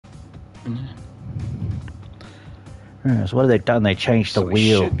Yeah, so what have they done? They changed the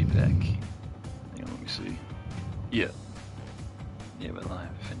wheel. We should be back. Hang on, let me see. Yeah. Yeah, we're live.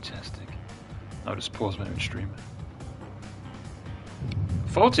 Fantastic. I'll just pause my own stream.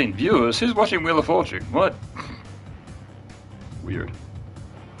 14 viewers? Who's watching Wheel of Fortune? What? Weird.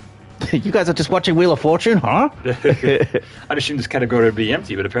 You guys are just watching Wheel of Fortune, huh? I'd assume this category would be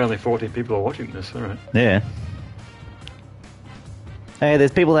empty, but apparently 14 people are watching this. Alright. Yeah. Hey,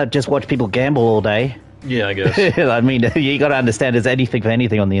 there's people that just watch people gamble all day. Yeah, I guess. I mean, you got to understand there's anything for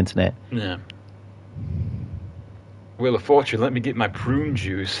anything on the internet. Yeah. Wheel of Fortune, let me get my prune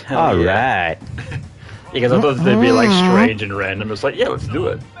juice. Hell All yeah. right. Because I thought they'd be like strange and random. It's like, yeah, let's do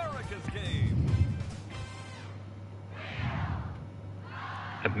it.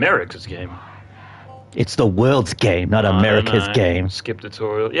 America's game. It's the world's game, not America's game. Skip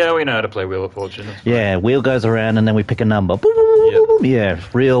tutorial. Yeah, we know how to play Wheel of Fortune. Yeah, wheel goes around and then we pick a number. Boop, boop, boop, boop. Yeah,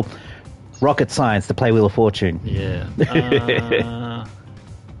 real rocket science to play Wheel of Fortune. Yeah.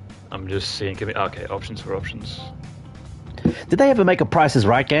 I'm just seeing. Okay, options for options. Did they ever make a Price is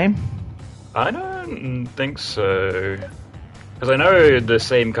Right game? I don't think so. Because I know the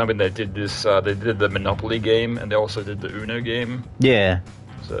same company that did this, they did the Monopoly game, and they also did the Uno game. Yeah.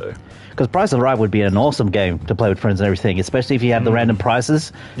 So. Because Price is Right would be an awesome game to play with friends and everything, especially if you have the random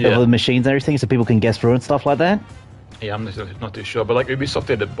prices of the machines and everything, so people can guess through and stuff like that. Yeah, I'm not too sure, but like Ubisoft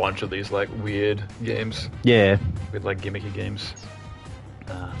did a bunch of these like weird games. Yeah. With like gimmicky games.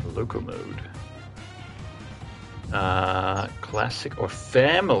 Local mode. Classic or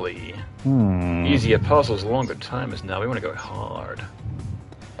family. Easier puzzles, longer timers. Now we want to go hard.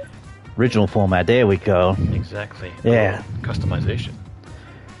 Original format. There we go. Exactly. Yeah. Customization.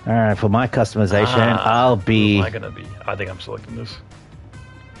 All right. For my customization, I'll be. Who am I gonna be? I think I'm selecting this.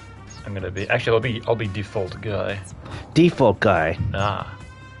 I'm gonna be. Actually, I'll be default guy. Default guy.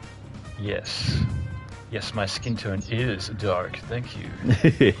 Yes. Yes, my skin tone is dark. Thank you.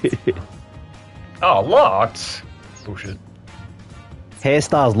 Oh, locked. Bullshit.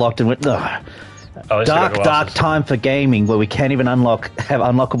 Hairstyles locked in with dark time for gaming where we can't even have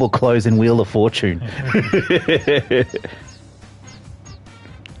unlockable clothes in Wheel of Fortune.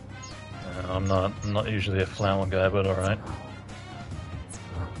 I'm not usually a flower guy, but all right.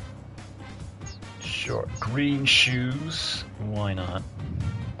 Short green shoes. Why not?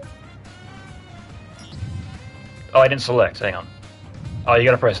 Oh, I didn't select. Hang on. Oh, you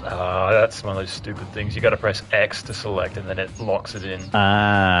gotta press... that's one of those stupid things. You gotta press X to select, and then it locks it in.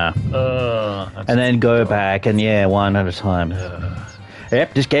 And then go back, and one at a time.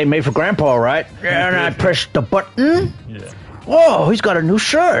 Yep, this game made for Grandpa, right? Yeah, and I pressed the button. Yeah. Whoa, he's got a new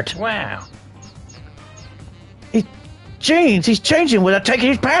shirt. Wow. He's changing without taking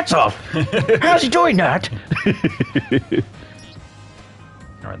his pants off. How's he doing that?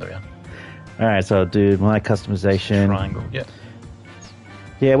 Alright, there we are. Alright, so I'll do my customization. Triangle, yeah.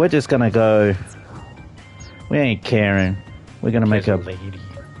 Yeah, we're just gonna go. We ain't caring. We're gonna make a lady.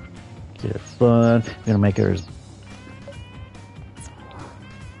 Get it fun. We're gonna make her.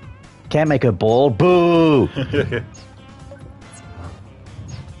 Can't make her bald. Boo! The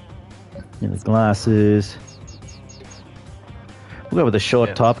glasses. We'll go with the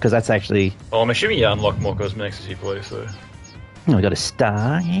short top because that's actually. Oh, I'm assuming you unlock more cosmetics as you play, so. Oh, we got a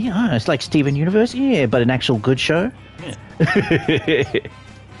star. Yeah, it's like Steven Universe. Yeah, but an actual good show. Yeah.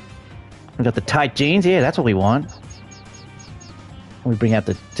 We got the tight jeans. Yeah, that's what we want. We bring out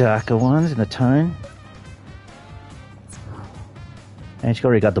the darker ones in the tone. And she's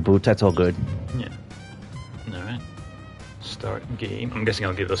already got the boots. That's all good. Yeah. Alright. Start game. I'm guessing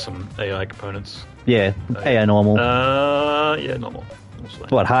I'll give us some AI components. Yeah, AI normal. Yeah, normal.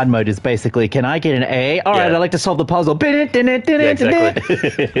 What hard mode is basically, can I get an A? Alright, I'd like to solve the puzzle. Yeah, exactly.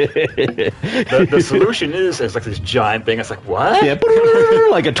 the solution is it's like this giant thing. It's like, what? Yeah,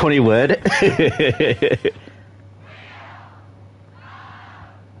 like a 20-word.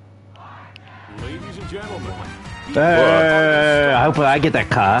 Ladies and gentlemen. I hope I get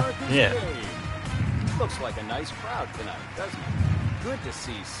that car. Yeah. Looks like a nice crowd tonight, doesn't it? Good to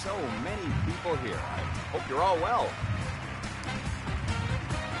see so many people here. I hope you're all well.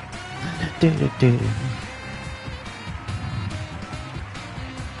 How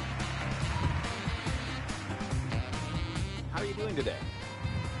are you doing today?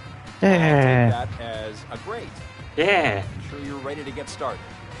 That as a great. Yeah. I'm sure you're ready to get started.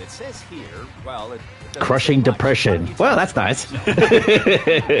 It says here, well, it crushing depression. Well, that's nice.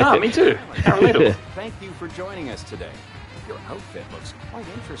 Oh, me too. How relatable. Thank you for joining us today. Your outfit looks quite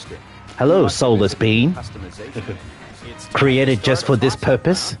interesting. Hello, soulless being. It's created just for this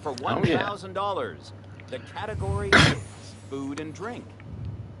purpose. For $1,000. The category is food and drink.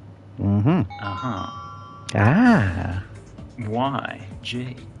 Mm-hmm. Uh-huh. Ah. Y,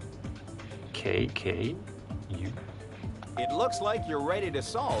 J, K, K, U. It looks like you're ready to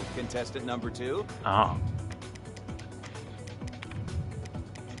solve contestant number 2. Oh.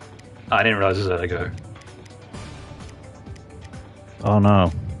 I didn't realize this was how to go. Oh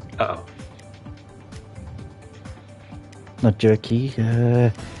no. Uh-oh. Not jerky.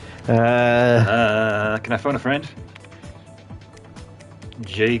 Can I phone a friend?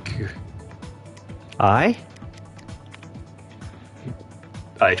 Jake. I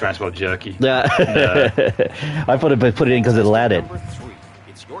transferred jerky. I thought it put it in because it allowed it. Number 3.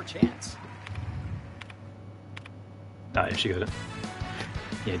 It's your chance. Oh, yeah, she got it.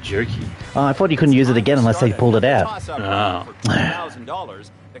 Yeah, jerky. Oh, I thought you couldn't use it again unless they pulled it out. Oh. For $2,000,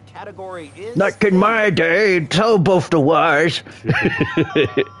 the category is... Not in my day, so both the wise.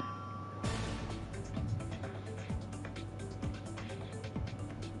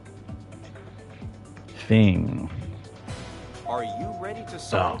 Thing. Are you ready to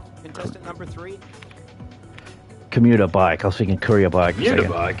solve contestant number 3? Commuter bike. I was thinking courier bike. Computer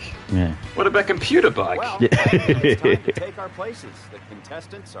bike? Yeah. What about computer bike? Well, it's time to take our places. The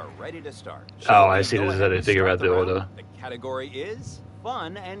contestants are ready to start. Oh, I see. This is how they figure out the order. The category is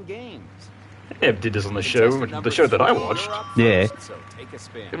fun and games. Yeah, did this on the show that I watched. Yeah. So take a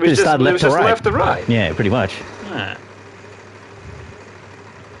spin. It was just left to right. Yeah, pretty much. Ah.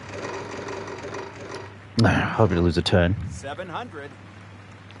 Hope to lose a turn. 700.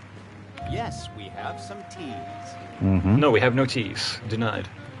 Yes, we have some T's. Mm-hmm. No, we have no T's. Denied.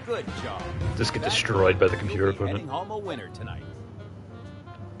 Good job. Just get destroyed by the computer You'll be opponent. heading home a winner tonight.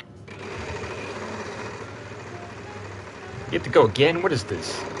 You have to go again? What is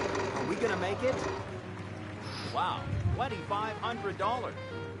this? Are we gonna make it? Wow, $2,500.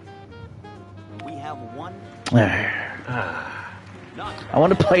 We have one. Not I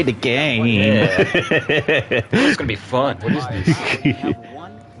want to play the game. Yeah. It's gonna be fun. What is this? We have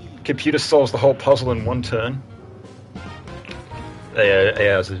one E. Computer solves the whole puzzle in one turn.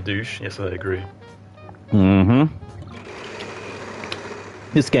 AI is a douche. Yes, I agree. Mm-hmm.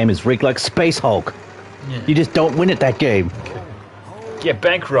 This game is rigged like Space Hulk. Yeah. You just don't win at that game. Get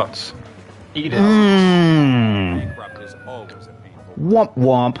bankrupt. Eat it. Bankrupt is always a painful. Womp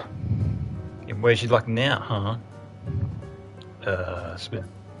womp. And where's your luck now, huh? Spin.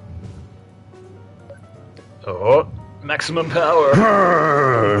 Oh, maximum power.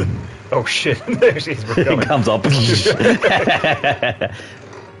 Oh shit! There she is. We're It coming. comes up.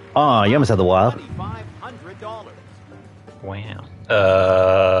 Oh, you almost had the wild. $2,500. Wow.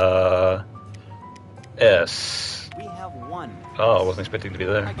 S. We have one. Oh, I wasn't expecting to be I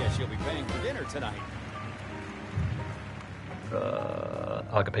there. guess you'll be paying for dinner tonight.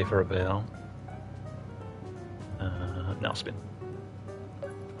 I could pay for a bail. Now spin.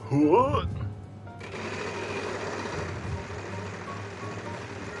 What?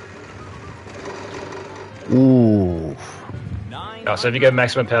 Ooh. Oh, so if you go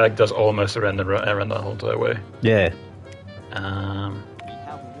maximum power, it does almost around the whole entire way. Yeah. We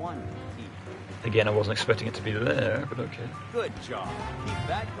have one key. Again, I wasn't expecting it to be there, but okay. Good job. Keep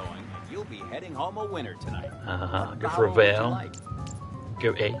that going, and you'll be heading home a winner tonight. Go for a Vowel would you veil. like?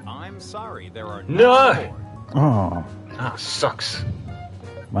 Go A. I'm sorry, there are No! on board. Oh, Ah, sucks.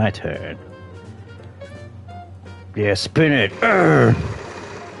 my turn. Yeah, spin it. Urgh.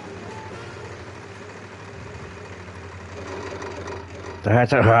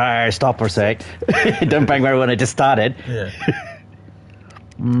 That's a stop for a sec. Don't bang right when I just started. Yeah.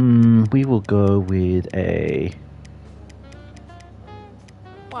 We will go with a.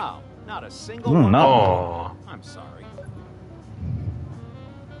 Wow, not a single one. No. Oh. I'm sorry.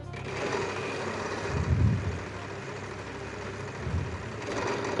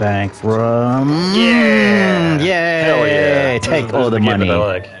 Bank from. Yeah! Yeah! Hell yeah! Take This all is the game money. that I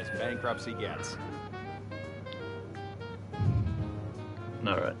like. As bankruptcy gets.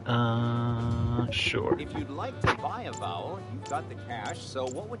 Alright. Sure. If you'd like to buy a vowel, you've got the cash, so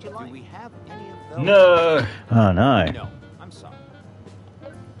what would you like? Do we have any of those? No! Oh no. No, I'm sorry.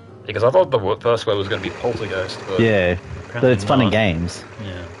 Because I thought the first one was going to be Poltergeist, but... Yeah. But it's fun in not. games.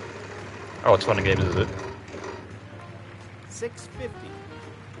 Yeah. Oh, it's fun in games, is it? $650.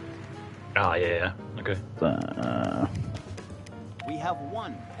 Ah, yeah. Okay. We have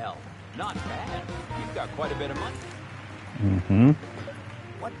one L. Not bad. You've got quite a bit of money. Mm-hmm.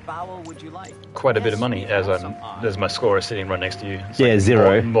 What vowel would you like? Quite a bit of Yes, money, we as have some I. my score is sitting right next to you. It's Yeah,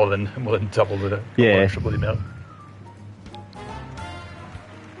 zero. More than double the... Yeah. Triple the amount.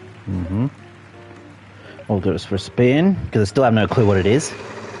 Mm-hmm. We'll do this for a spin, because I still have no clue what it is.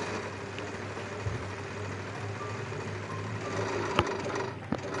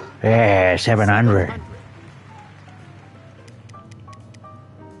 Yeah, 700.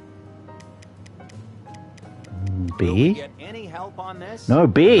 Will we B? get any help on this? No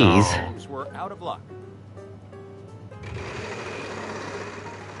B's. Seems we're out of luck.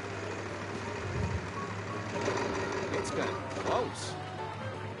 It's gonna be close.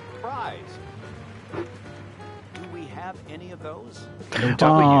 Prize. Do we have any of those? No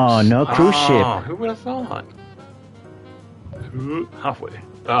Oh, W's. no cruise ship. Who would have thought? Halfway.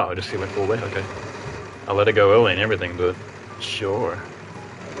 Oh, I just see it went full way. Okay. I let it go early and everything, but sure.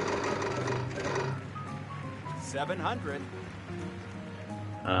 700.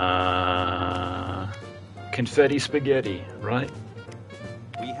 Confetti spaghetti, right?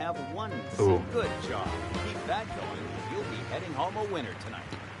 We have one. Ooh. Good job. Keep that going. You'll be heading home a winner tonight.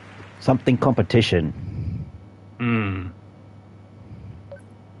 Something competition. Hmm.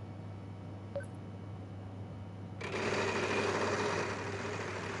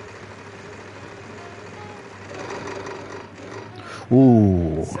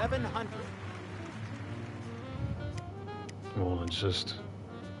 Ooh. 700. Well, it's just...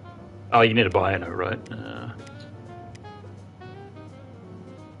 Oh, you need to buy it, right?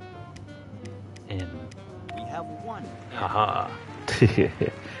 In... We have one. Haha. Then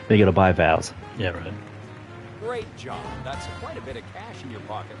you gotta buy vows. Yeah, right. Great job. That's quite a bit of cash in your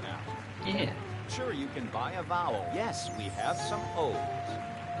pocket now. Yeah. Sure, you can buy a vowel. Yes, we have some O's.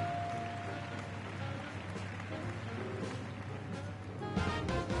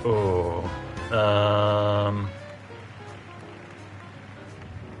 Oh.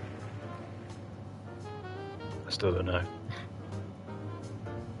 I still don't know.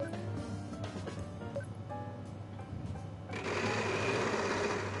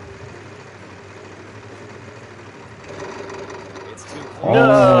 It's too close.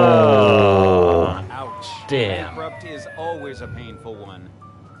 Oh. Ouch. Damn. Bankrupt is always a painful one.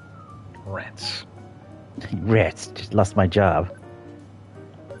 Rats. Rats, just lost my job.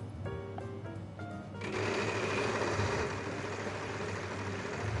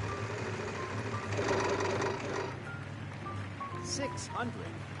 $600.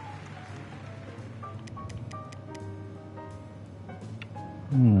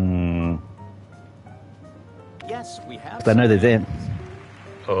 Hmm. Yes, we have. 'Cause I know they're there.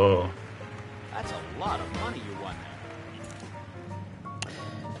 Oh. That's a lot of money you won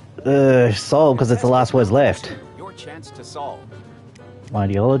there. Solve, because it's the last words left. Your chance to solve.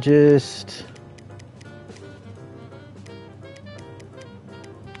 Ideologist.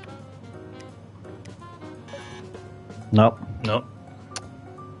 Nope. Nope.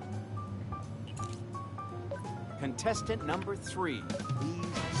 Contestant number 3. Please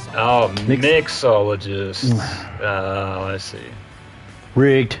solve. Oh, Mix- mixologist. I see.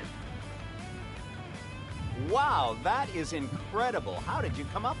 Rigged. Wow, that is incredible. How did you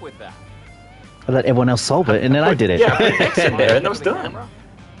come up with that? I let everyone else solve it, and then I did it. Yeah, I put X in there, and that was done.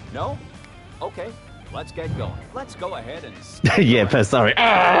 No? Okay, let's get going. Let's go ahead and... Yeah, sorry.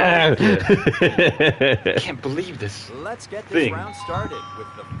 Ah! I can't believe this. Let's get this Thing. round started with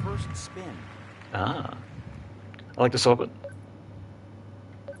the first spin. Ah. I like to solve it.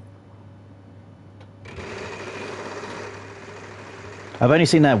 I've only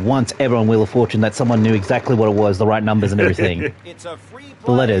seen that once ever on Wheel of Fortune, that someone knew exactly what it was, the right numbers and everything. It's a free play.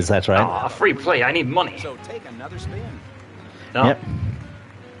 The letters, that's right. Ah, free play. I need money. So take another spin. No. Yep.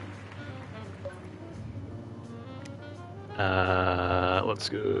 Let's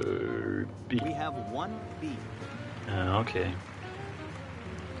go B. We have one B. Okay.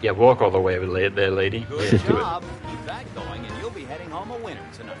 Yeah, walk all the way with there, lady. Good Yeah, do it. job. Keep that going, and you'll be heading home a winner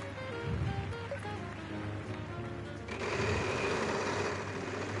tonight.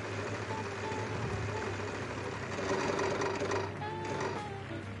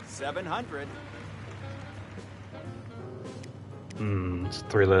 $700. It's a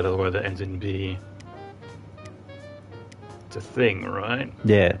 3-letter word that ends in B. It's a thing, right?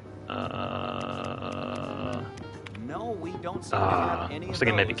 Yeah. No, we don't seem to have I any was of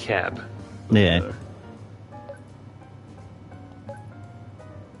thinking maybe those. cab. Yeah.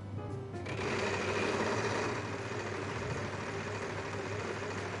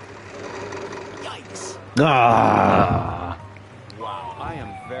 Yikes! Ah. Wow, I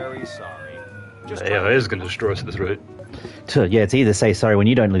am very sorry. Just Yeah, it is going to destroy us at this rate. So, yeah, it's either say sorry when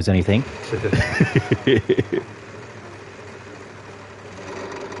you don't lose anything.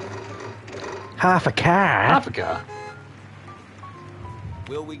 Half a car. Africa.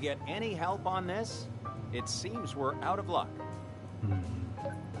 Will we get any help on this? It seems we're out of luck.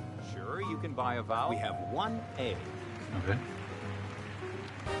 Sure, you can buy a vowel. We have one A.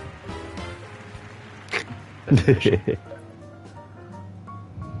 Okay.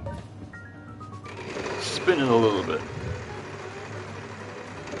 spinning a little bit.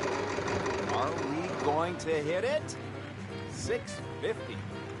 Are we going to hit it? 650.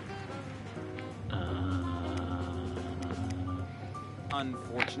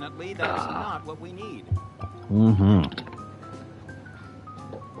 Unfortunately, that's not what we need.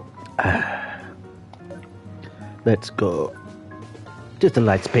 Let's go. Just a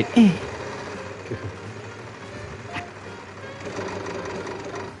light spin.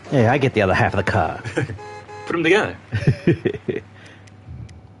 Yeah, I get the other half of the car. Put them together.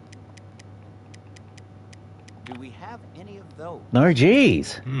 Do we have any of those? No,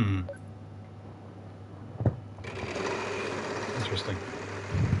 geez. Interesting.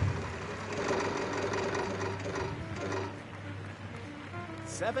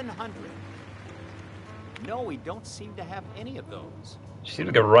 $700. No, we don't seem to have any of those. You seem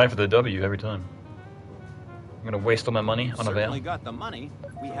to go right for the W every time. I'm gonna waste all my money on a veil. Certainly got the money.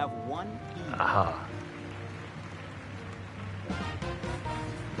 We have one E. Aha.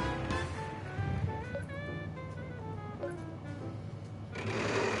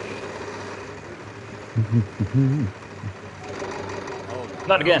 Oh,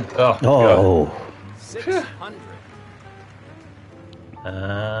 Not again. Oh. Oh. 600.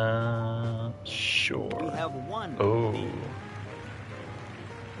 Sure. We have one Oh. E.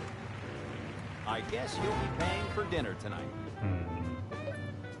 I guess you'll be paying for dinner tonight.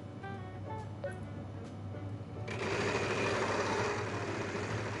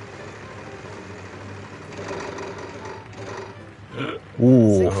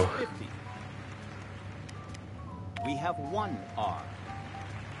 Ooh. 650. We have one R.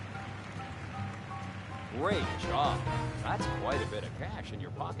 Great job. That's quite a bit of cash in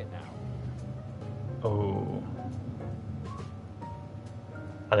your pocket now. Oh.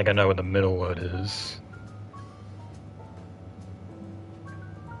 I think I know what the middle word is.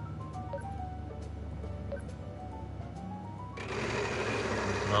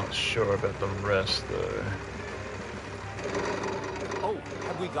 Not sure about the rest, though. Oh,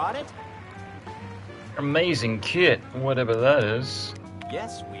 have we got it? Amazing kit, whatever that is.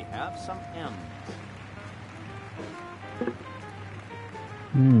 Yes, we have some M's.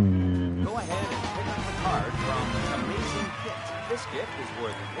 Go ahead and pick up the card from Amazing Kit. This gift is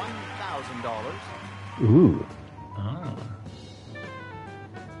worth $1,000. Ooh. Oh.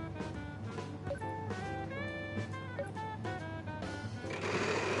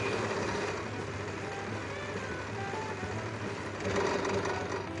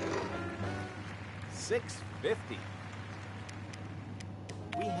 $650.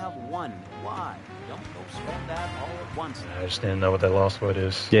 We have one. Why? Don't go spend that all at once. I just didn't know what that last word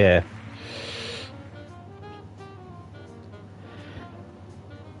is. Yeah.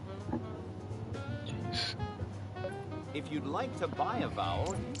 Jeez. If you'd like to buy a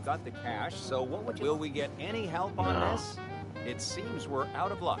vowel, you've got the cash, so what would you... Will we get any help on No. this? It seems we're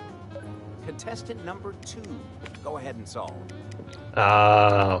out of luck. Contestant number 2. Go ahead and solve.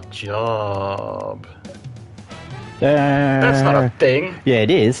 Job. That's That's not a thing. Yeah,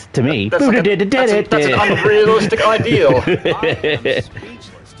 it is to me. That's an unrealistic ideal. I am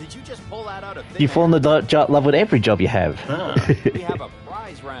speechless. Did you just pull that out of thin You fall in air? love with every job you have. Ah. We have a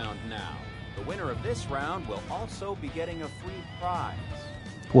prize round now. The winner of this round will also be getting a free prize.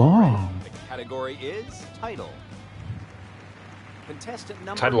 Wow. The category is title. Contestant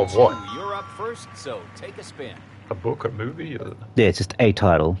number Title of 2, what? you're up first, so take a spin. A book, a movie? Or... Yeah, it's just a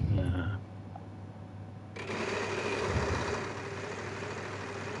title. Yeah.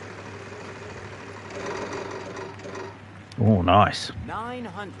 Oh, nice.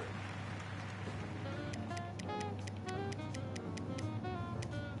 900.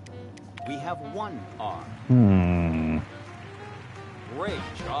 We have one R. Great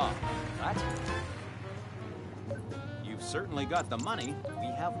job. That's... You've certainly got the money. We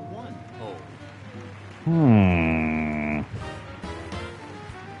have one O.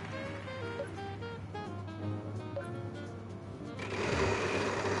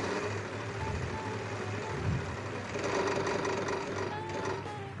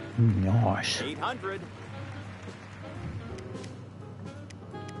 Nice. 800.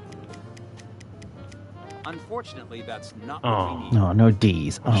 Unfortunately, that's not what we need. No, no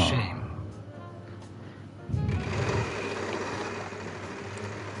D's. Oh. Shame.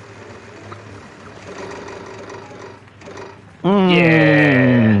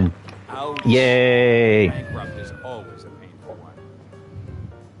 Yeah. Ouch. Yay. Bankrupt is always a painful one.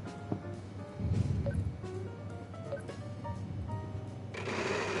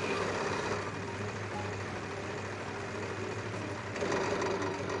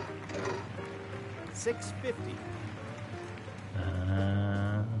 $650.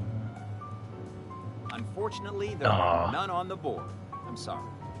 Unfortunately, there are none on the board. I'm sorry.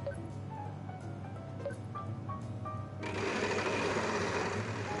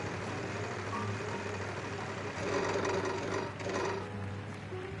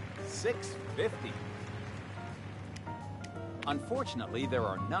 $6.50. Unfortunately, there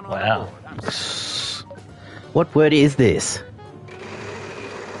are none on the board. I'm sorry. What word is this?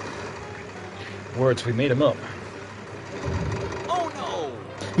 Words, we made them up. Oh no!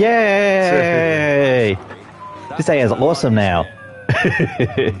 Yay! This AI is awesome now.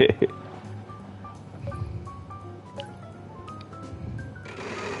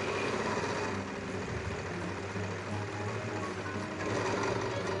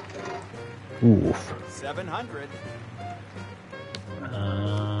 Oof. 700.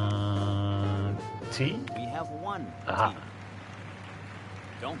 T? We have one. Aha. T.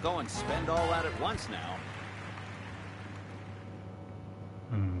 Don't go and spend all that at once now.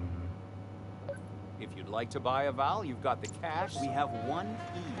 If you'd like to buy a vowel, you've got the cash. We have one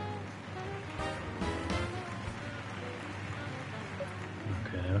E.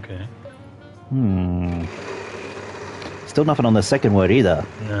 Okay. Still nothing on the second word either.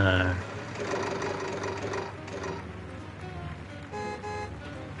 No.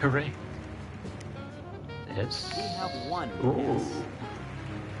 Hooray. Yes. We have one. Ooh. Yes.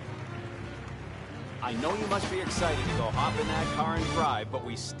 I know you must be excited to go hop in that car and drive, but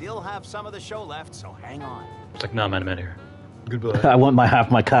we still have some of the show left, so hang on. It's like, no, man, I'm out of here. Goodbye. I want half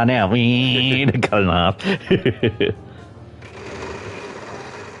my car now. Cut it off.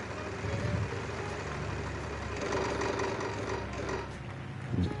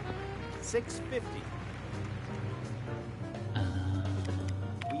 $6.50.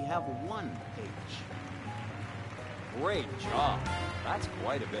 We have one H. Great job. That's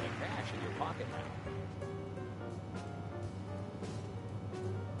quite a bit of cash in your pocket now.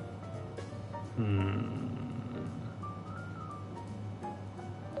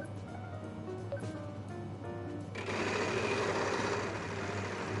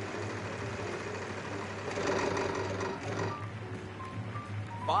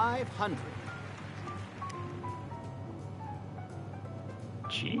 $500.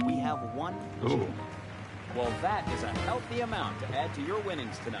 G. We have one G. Ooh. Well, that is a healthy amount to add to your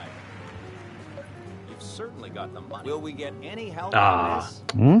winnings tonight. You've certainly got the money. Will we get any help on this?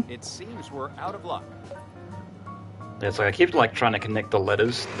 It seems we're out of luck. It's like I keep like trying to connect the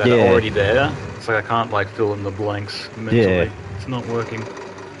letters that are already there. It's like I can't like fill in the blanks mentally. Yeah. It's not working.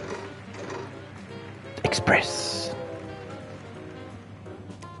 Express.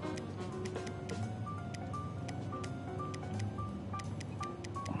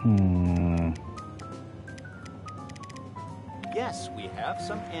 Yes, we have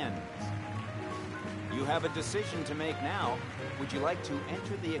some N's. You have a decision to make now. Would you like to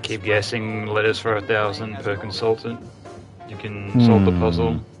enter the Keep guessing letters for 1,000 per consultant. You can solve the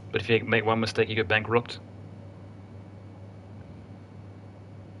puzzle, but if you make one mistake, you get bankrupt.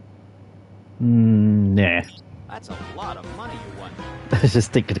 Nah. That's a lot of money you won. Let's just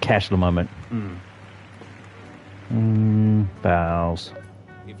stick to the cash at the moment. Vowels.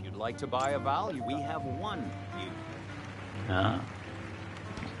 If you'd like to buy a vowel, we have one U. Ah.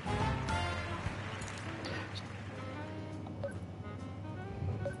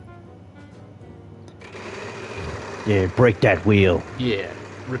 Yeah, break that wheel. Yeah,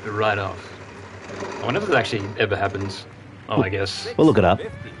 rip it right off. I wonder if it actually ever happens. Oh, I guess. We'll look it up. Yeah,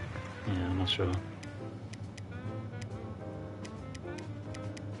 I'm not sure.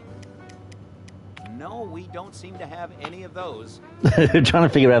 No, we don't seem to have any of those. Trying to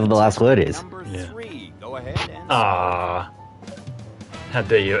figure out what the last word is. Number 3. Go ahead and... Ah. How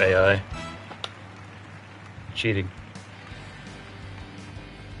dare you, AI. Cheating.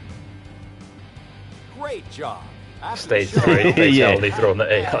 Great job. Stage 3, fatality throwing the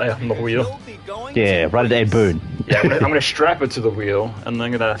AI on the wheel. Yeah, right at Ed Boon. Yeah, I'm gonna strap it to the wheel, and then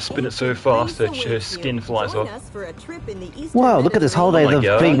I'm gonna spin it so fast that her skin flies off. Wow, look at this holiday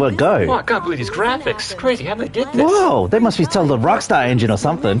the thing will go. Wow, I can't believe these graphics. It's crazy how they did this. Whoa, they must be selling the Rockstar engine or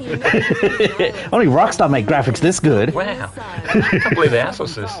something. Only Rockstar make graphics this good. Wow. I can't believe they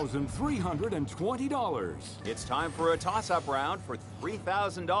outsourced this. $1,320. It's time for a toss-up round for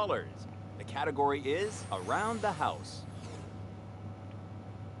 $3,000. The category is Around the House.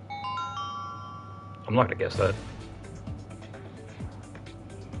 I'm not gonna guess that.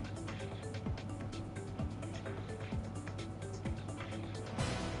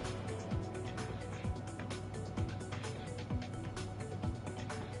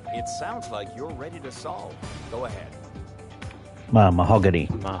 It sounds like you're ready to solve. Go ahead. Mahogany.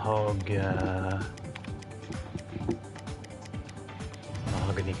 Mahogany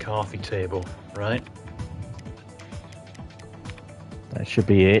coffee table, right? That should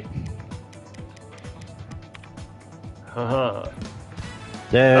be it. Haha.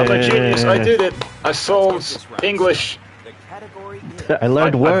 I'm a genius. I did it. I solved English. The category I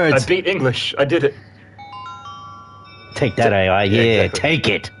learned words. I beat English. I did it. Take that, AI. Yeah, exactly. Take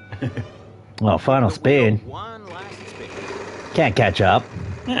it. Well, final spin. One last spin. Can't catch up.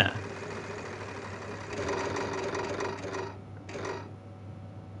 Yeah.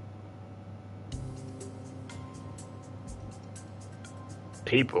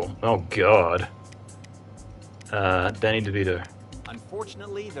 People. Oh, God. Danny DeVito.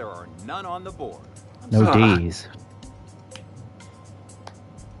 Unfortunately, there are none on the board. No Ah. D's.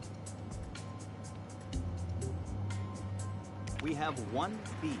 We have one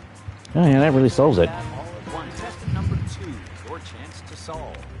B. Oh, yeah, that really solves it. That all at once. Contestant number 2, your chance to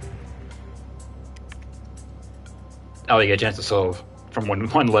solve. Oh, you get a chance to solve from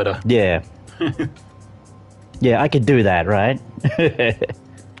one letter. Yeah. Yeah, I could do that, right?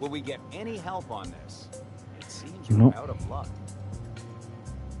 Will we get any help on this? It seems Nope. we're out of luck.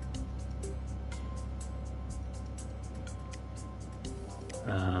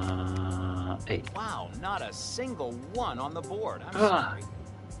 Eight. Wow, not a single one on the board. I'm Ah. sorry.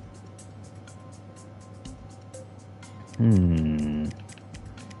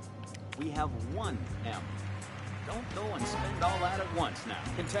 We have one M. Don't go and spend all that at once now.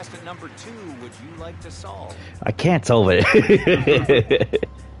 Contestant number 2, would you like to solve? I can't solve it.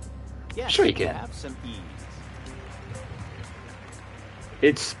 Yes, Sure you we can. have some E's.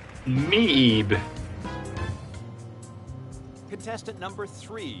 It's Meeb. Contestant number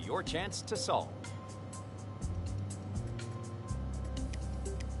 3, your chance to solve.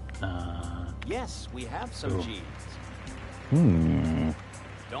 Yes, we have some Ooh. G's. Hmm.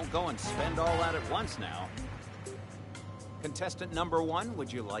 Don't go and spend all that at once now. Contestant number 1,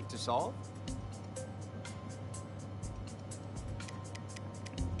 would you like to solve?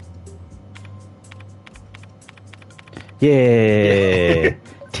 Yeah.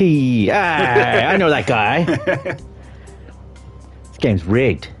 T. I know that guy. This game's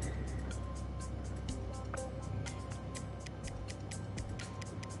rigged.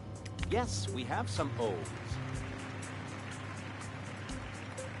 Yes, we have some O's.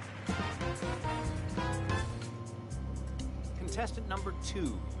 Contestant number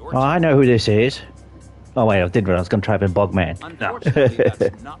 2, your Oh, I know who this is. Oh, wait, I didn't realize I was going to type in Bogman. Unfortunately,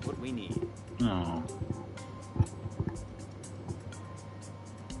 that's not what we need. Oh.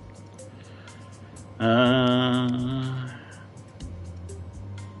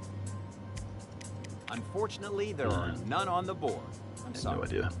 Unfortunately, there are none on the board. I'm sorry. No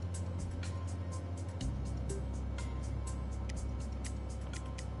idea.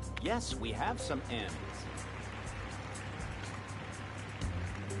 Yes, we have some N's.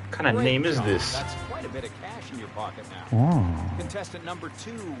 What kind of Great name is job. this? That's quite a bit of cash in your pocket now. Oh. Contestant number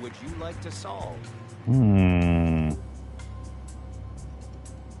 2, would you like to solve? Hmm.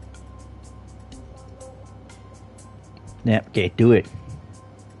 Yep, okay, do it.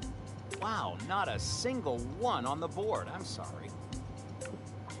 Wow, not a single one on the board. I'm sorry.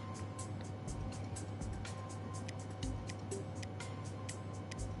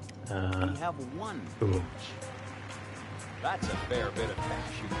 We have one. Ooh. That's a fair bit of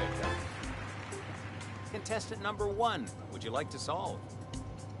cash you picked up. Contestant number 1, would you like to solve?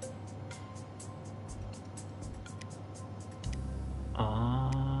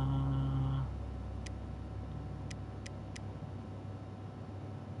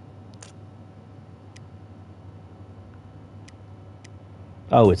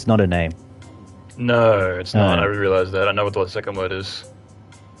 Oh, it's not a name. No, it's not. No. I realized that. I know what the second word is.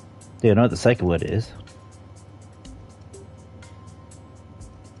 Yeah, I know what the second word is.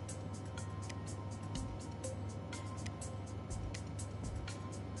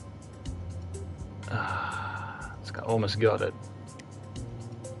 Almost got it.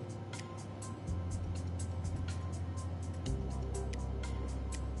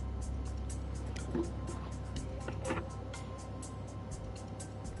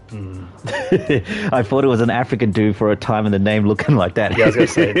 I thought it was an African dude for a time and the name looking like that. Yeah, I was gonna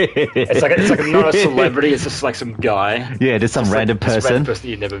say it's like not a celebrity. It's just like some guy. Yeah, just some random Just person. random person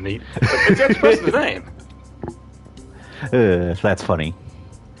you never meet. It's that person's name. That's funny.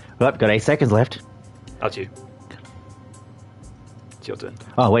 Well, got 8 seconds left. That's you. It's your turn.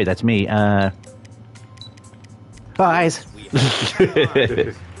 Oh, wait, that's me. Eyes. We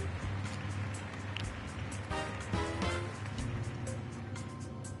have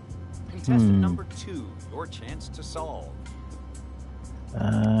Contestant number 2, your chance to solve.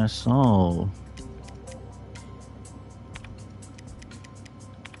 So.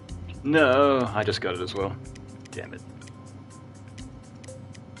 No, I just got it as well. Damn it.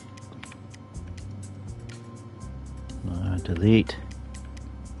 Delete.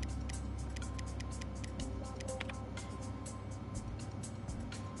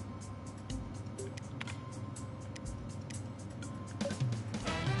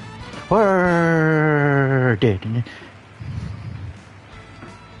 Word.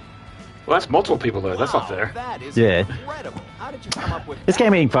 Well, that's multiple people though. That's not fair. That is Yeah. incredible. How did you come up with This that?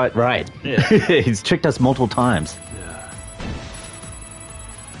 game ain't right. Yeah. He's tricked us multiple times.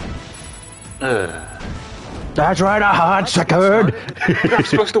 That's right, a hard suckered. I'm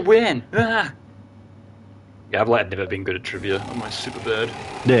supposed to win. Ah. Yeah, I've never been good at trivia. I'm like super bad.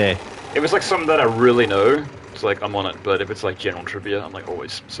 Yeah. If it's like something that I really know, it's like I'm on it. But if it's like general trivia, I'm like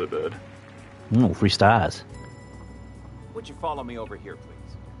always so bad. Ooh, 3 stars. Would you follow me over here,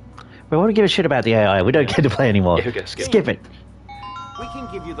 please? We want to give a shit about the AI. We don't get to play anymore. Yeah, okay, skip. Skip it. We can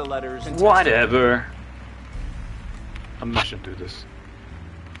give you the letters and Whatever. I'm not gonna do this.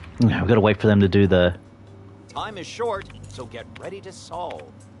 We've got to wait for them to do the... time is short, so get ready to solve.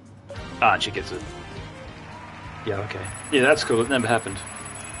 Ah, and she gets it. Yeah, okay. Yeah, that's cool. It never happened.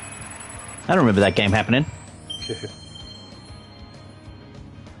 I don't remember that game happening.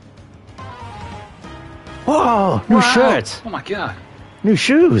 Whoa! New shirts! Oh my god. New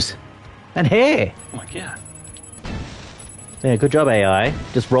shoes! And hair! Oh my god. Yeah, good job, AI.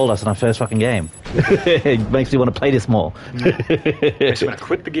 Just rolled us in our first fucking game. It makes me want to play this more. Makes me want to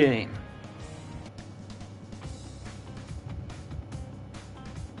quit the game.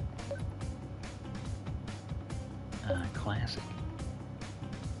 Classic.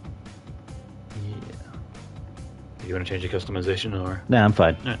 Yeah. You want to change the customization or? Nah, I'm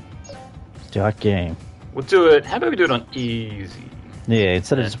fine. No. Start game. We'll do it. How about we do it on easy? Yeah,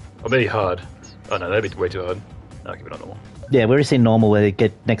 instead of just... Or maybe hard. Oh no, that'd be way too hard. I'll keep it on normal. Yeah, we already seen normal where they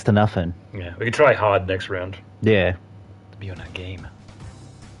get next to nothing. Yeah, we can try hard next round. Yeah. To be on that game.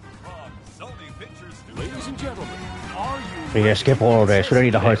 Ladies and gentlemen, are you We gotta skip all of this. We don't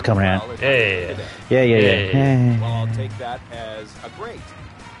need the host coming out. Hey. Yeah. Well, I'll take that as a great.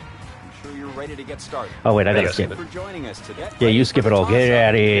 I'm sure you're ready to get started. Oh, wait, I gotta Thanks. skip Thank it. you for joining us today. Yeah, you skip it all. Get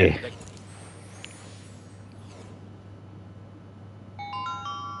out of here.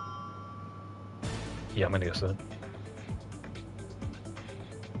 Yeah, I'm gonna guess that.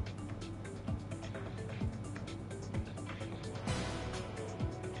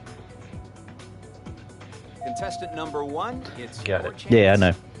 Contestant number 1, it's Got your it. chance. Yeah, I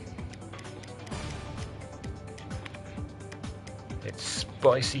know. It's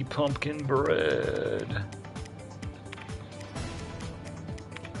spicy pumpkin bread.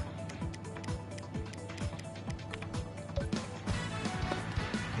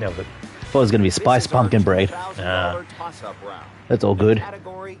 Nailed it. Thought it was gonna be spice This is our pumpkin bread. $2,000 toss-up round. That's all good. The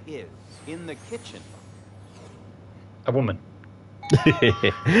category is in the kitchen. A woman.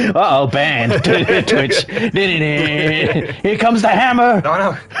 Uh-oh, banned. Twitch. Here comes the hammer. No,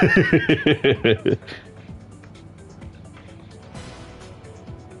 no.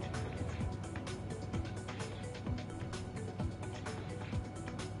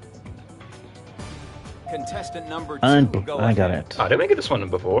 Contestant number 2, go I got ahead. it. Oh, did we get this one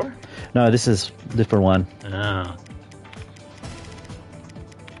before? No, this is a different one. Ah.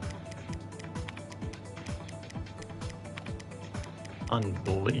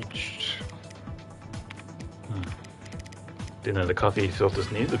 Unbleached. Didn't know the coffee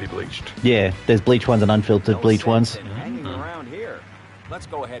filters needed to be bleached. Yeah, there's bleach ones and unfiltered No bleach sense ones. in hanging around here. Let's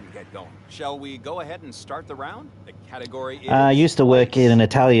go ahead and get going. Shall we go ahead and start the round? The category is... I used to work in an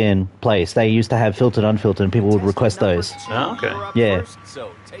Italian place. They used to have filtered, unfiltered, and people would request those. Oh, okay. You're up Yeah. first,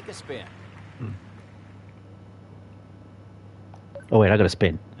 so take a spin. Oh, wait, I got to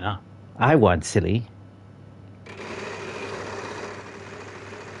spin. Yeah. I won, silly.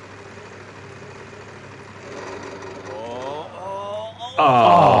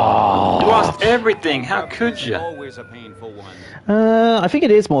 Oh, you lost everything. How could you? Always a painful one. I think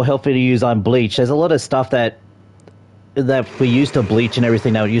it is more healthy to use unbleached. There's a lot of stuff that we used to bleach and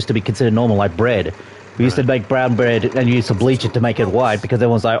everything that used to be considered normal, like bread. We used to make brown bread and used to bleach it to make it white because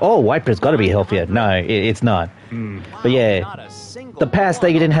everyone's like, oh, white bread's got to be healthier. No, it's not. But yeah, Not a single the past,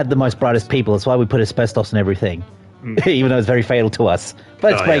 they didn't have the most brightest people. That's why we put asbestos in everything. Even though it's very fatal to us.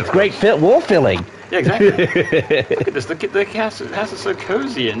 But it Oh, makes yeah. great wall filling. Yeah, exactly. Look at this. The house is so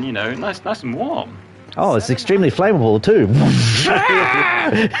cozy and, you know, nice and warm. Oh, it's extremely flammable, too.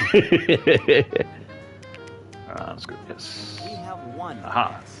 That's good. Yes. We have one.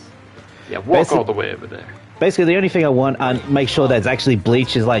 Aha. Yeah, walk Basic- all the way over there. Basically, the only thing I want and make sure that it's actually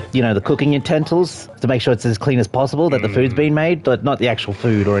bleached is like, you know, the cooking utensils to make sure it's as clean as possible, that the food's being made, but not the actual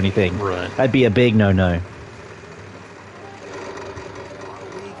food or anything. Right. That'd be a big no-no. Are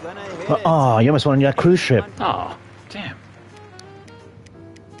we gonna hit it? Oh, you almost went on your cruise ship. Oh, damn.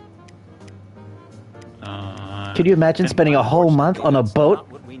 Can you imagine spending a whole month on a boat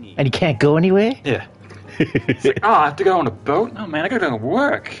and you can't go anywhere? Yeah. It's like, oh, I have to go on a boat? Oh man, I gotta go to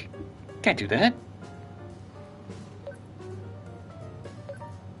work. Can't do that.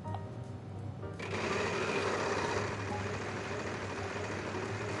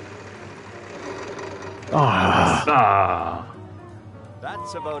 Ah.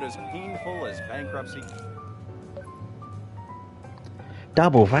 That's about as painful as bankruptcy.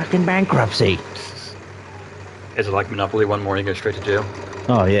 Double fucking bankruptcy. Is it like Monopoly? One more, you go straight to jail.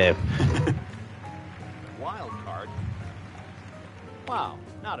 Oh, yeah. Wild card. Wow,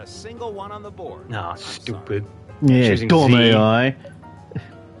 not a single one on the board. Nah, stupid. Yeah, Choosing dumb Z. AI.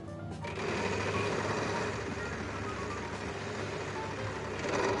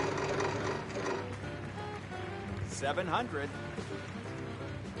 $700.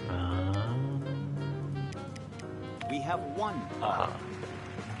 We have one.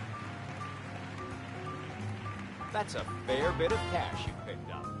 That's a fair bit of cash you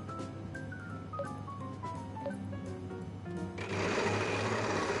picked up.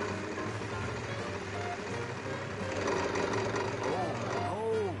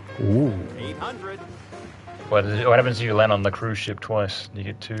 Ooh. 800. What happens if you land on the cruise ship twice? You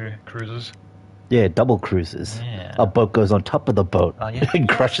get 2 cruises? Yeah, double cruises. Yeah. A boat goes on top of the boat and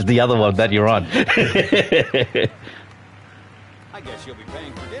crushes the other one that you're on. I guess you'll be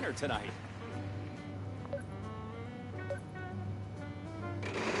paying for dinner tonight.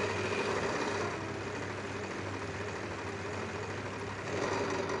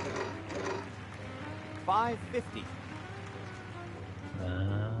 $550.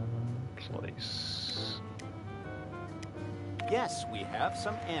 Place. Yes, we have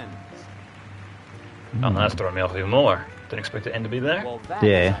some ends. Oh, that's throwing me off even more. Didn't expect the end to be there. Well, that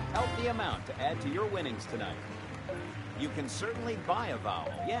Yeah. is a healthy amount to add to your winnings tonight. You can certainly buy a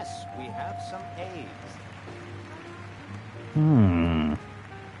vowel. Yes, we have some A's.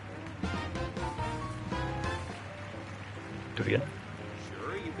 Do it again.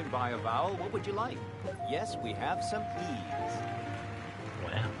 Sure, you can buy a vowel. What would you like? Yes, we have some E's.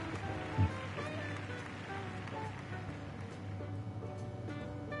 Wow.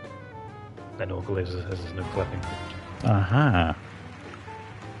 That no has no clapping. Uh-huh.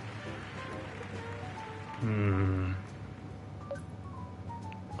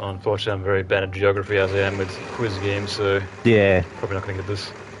 Unfortunately, I'm very bad at geography as I am with quiz games, so Yeah. probably not going to get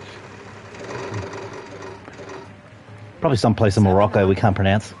this. Probably someplace in Morocco we can't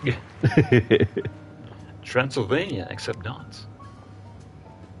pronounce. Yeah. Transylvania, except not.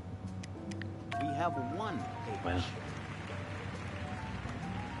 We have one H. Wow.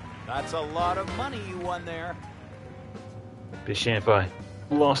 That's a lot of money you won there. Be a shame if I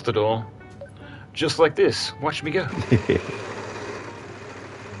lost it all. Just like this. Watch me go.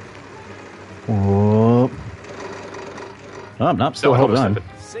 Whoop. Oh, no, still holding on.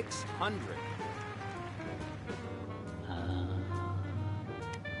 600.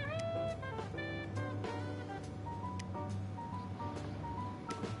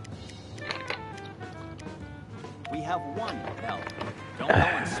 We have one. Now, don't go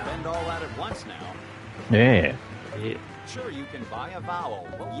and spend all that at once now. Yeah. Yeah. Sure, you can buy a vowel.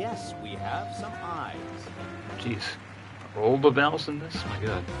 Well, yes, we have some I's. Jeez. Are all the vowels in this? My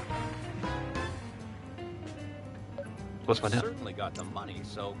god. What's my You've doubt? certainly got the money,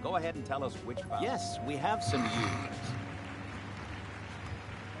 so go ahead and tell us which vowel. Yes, we have some U's.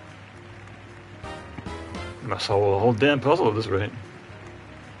 You must solve a whole damn puzzle at this rate.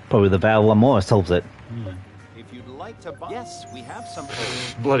 Probably the vowel one more solves it. If you'd like to buy... Yes, we have some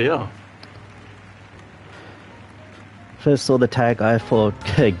O's. Bloody hell. First saw the tag, I thought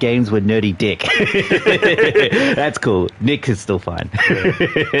games with NerdyDick. That's cool. Nick is still fine.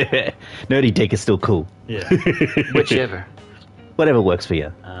 NerdyDick is still cool. Yeah. Whichever. Whatever works for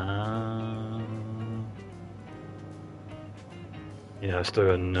you. Yeah, I still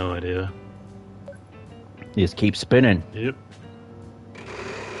got no idea. You just keep spinning. Yep.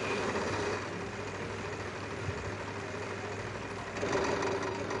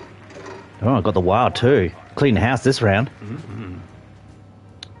 Oh, I got the wild too. Clean the house this round. Mm-hmm.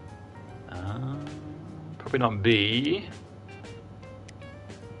 Probably not B.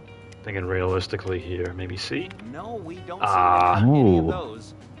 Thinking realistically here, maybe C. No, we don't Ah. see any of Ooh.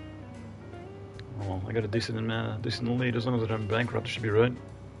 those. Well, I got a decent lead as long as I don't bankrupt. Should be right.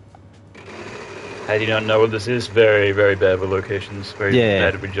 How do you not know what this is? Very, very bad with locations. Very Yeah.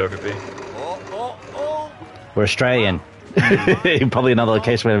 bad with geography. Oh. We're Australian. Probably another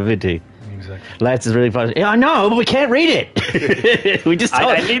location we've ever been to. Exactly. Lads is really fun. Yeah, I know, but we can't read it. We just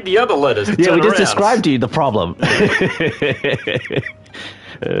I need the other letters. To yeah, turn we just around. described to you the problem.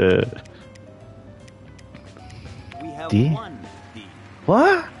 D? one D.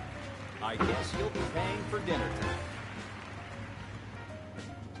 What? I guess you'll be paying for dinner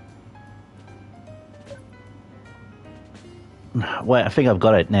tonight. Wait, I think I've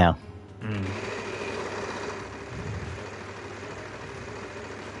got it now.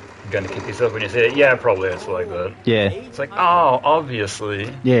 Gonna kick yourself when you say it? Yeah, probably it's like that. Yeah. It's like, oh,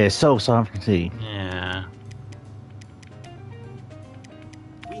 obviously. Yeah, self-sovereignty. Yeah.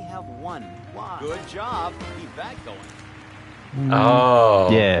 We have one. Wow. Good job. Keep that going. Oh.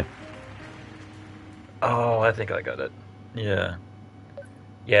 Yeah. Oh, I think I got it. Yeah.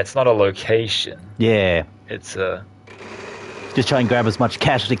 Yeah, it's not a location. Yeah. It's Just try and grab as much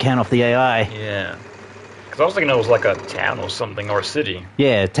cash as you can off the AI. yeah. Because I was thinking it was like a town or something, or a city.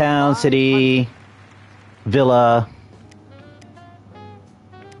 Yeah, town, city, villa.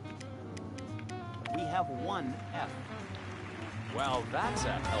 We have one F. Well, that's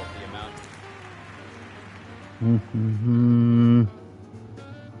a healthy amount.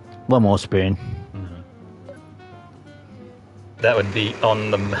 One more spoon. That would be on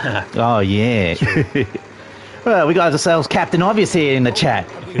the map. Oh, yeah. Well, we got ourselves Captain Obvious here in the chat.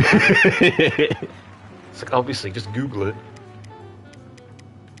 It's like, obviously, just Google it.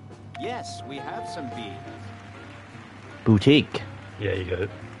 Yes, we have some bees. Boutique. Yeah, you got it.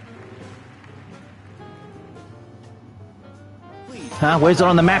 Please. Huh? Where's it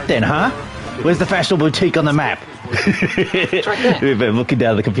on the map then, huh? Where's the fashionable boutique on the map? It's right there. We've been looking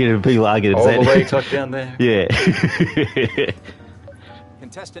down the computer and people arguing. All the way tucked down there. Yeah.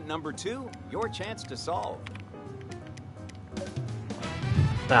 Contestant number 2, your chance to solve.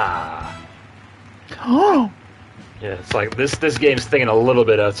 Ah. Oh. Yeah, it's like this game's thinking a little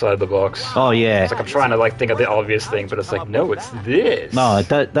bit outside the box. Oh, yeah. It's like I'm trying to like think of the obvious thing, but it's like, no, it's this. No,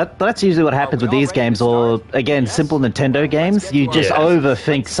 that's usually what happens with these games, or again, simple Nintendo games. You just Yeah.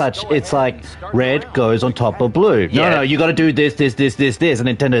 overthink such. It's like red goes on top of blue. Yeah. No, you got to do this, and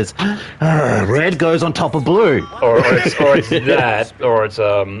Nintendo's red goes on top of blue. Or it's that, or it's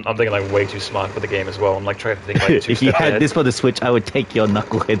I'm thinking like way too smart for the game as well. I'm like trying to think like two If you steps had ahead. this for the Switch, I would take your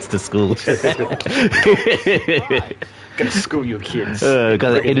knuckleheads to school. Gonna school you kids.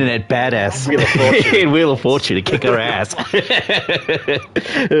 Got an internet badass. Wheel of Fortune. Wheel of Fortune to kick her ass.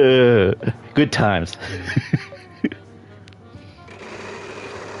 Good times.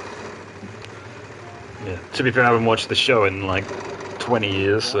 Yeah. To be fair, I haven't watched the show in like 20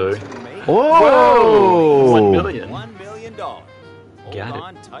 years, so. Whoa! 1 million. $1 million. Hold Got it.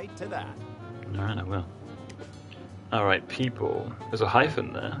 on tight to that. Alright, I will. Alright, people. There's a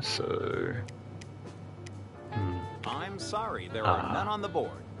hyphen there, so. I'm sorry, there are none on the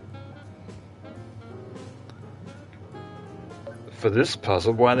board. For this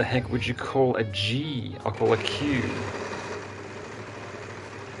puzzle, why the heck would you call a G? I'll call a Q.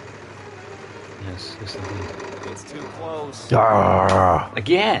 Yes, yes indeed. It's too close. Ah,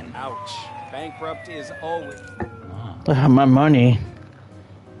 Again! Ouch. Bankrupt is always... my money.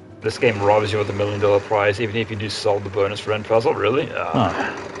 This game robs you of the $1 million prize, even if you do solve the bonus friend puzzle, really?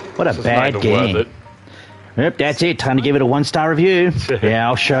 What a This is not bad even game. worth it. Yep, that's it. Time to give it a 1-star review. Yeah,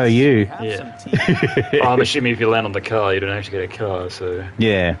 I'll show you. Have Yeah. some tea. I'm assuming if you land on the car, you don't actually get a car, so...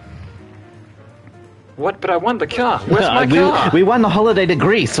 Yeah. What? But I won the car! Where's my car? we won the holiday to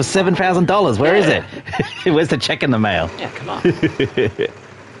Greece for $7,000. Where is it? Where's the check in the mail? Yeah, come on.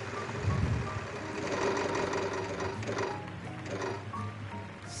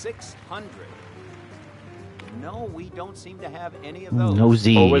 600. No, we don't seem to have any of those. No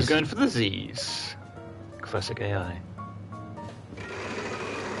Z's. Always going for the Z's. Classic AI.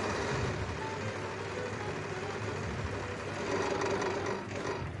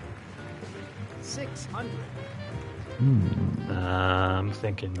 $600. I'm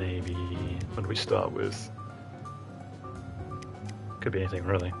thinking maybe... What do we start with? Could be anything,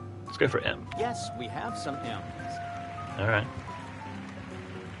 really. Let's go for M. Yes, we have some M's. Alright.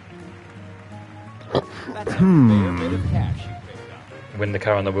 That's a fair bit of cash you picked up. Win the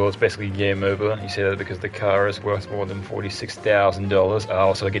car on the wheel, it's basically game over. You say that because the car is worth more than $46,000.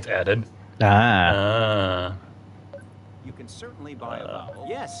 Oh, so it gets added. Ah. Ah. You can certainly buy a vowel.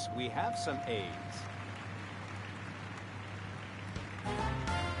 Yes, we have some A's.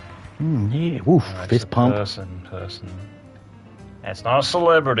 Yeah. Woof. Alright, Fist so pump. Person. It's not a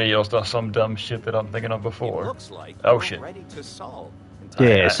celebrity or some dumb shit that I'm thinking of It before. looks like Oh, you're shit. ready to solve.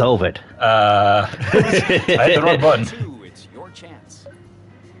 Yeah, solve it. I hit the wrong button. 2, it's your chance.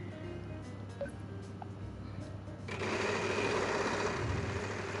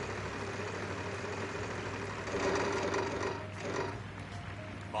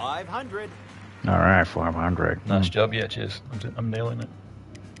 $500. All right, 500. Nice job, yeah, cheers. I'm nailing it.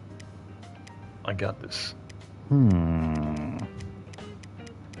 I got this.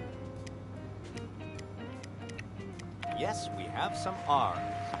 Yes, we have some R's.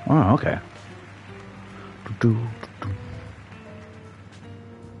 Oh, okay.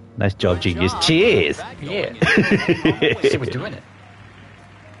 Nice job, Good genius. job. Cheers! That Yeah. going in. See, we're doing it.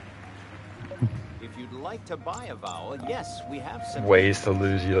 If you'd like to buy a vowel, yes, we have some Ways to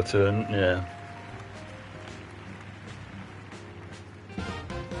lose your turn. Yeah.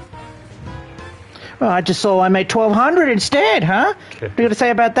 Well, I just saw I made 1,200 instead, huh? Okay. What do you got to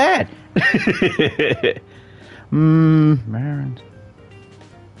say about that? Marin.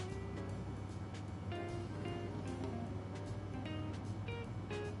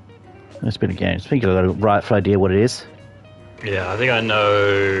 Let's spin again. I think I've got a right idea what it is. Yeah, I think I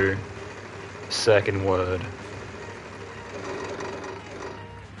know second word.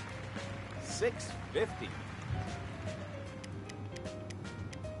 650.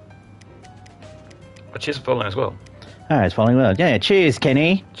 Oh, cheers for following as well. Oh, it's following well. Yeah, cheers,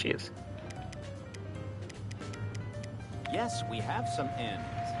 Kenny. Cheers. Yes, we have some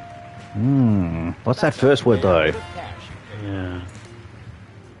N's. What's that That's first a word, fair though? bit of cash you paid. Yeah.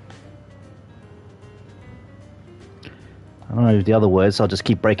 I don't know the other words, so I'll just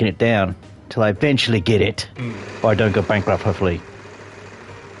keep breaking it down till I eventually get it. Or I don't go bankrupt, hopefully.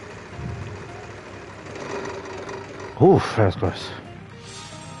 Oof, that was close.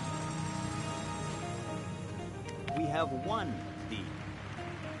 We have one D.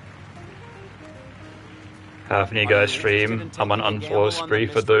 Half of you guys stream. I'm on unfollow spree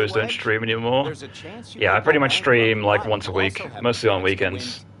for those who don't stream anymore. There's a chance you Yeah, I could pretty buy much a stream like vowel. once a You week, also have mostly a on chance to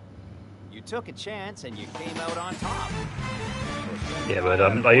weekends. win. You took a chance and you came out on top. Yeah, but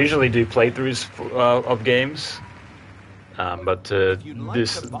I usually do playthroughs of games. But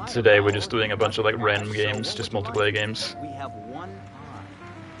today we're just doing a bunch of like random games, just multiplayer games. We have one I.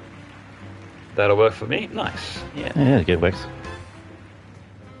 That'll work for me. Nice. Yeah. Yeah, good works.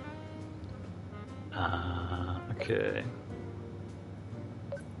 Okay.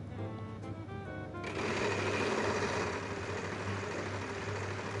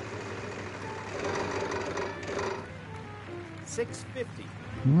 $650.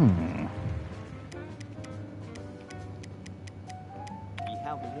 We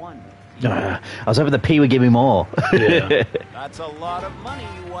have one. I was hoping the P would give me more. Yeah. That's a lot of money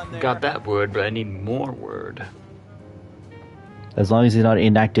you won there. Got that word, but I need more word. As long as he's not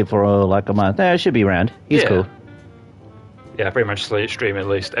inactive for like a month. It should be around. He's Yeah. cool. Yeah, I pretty much stream at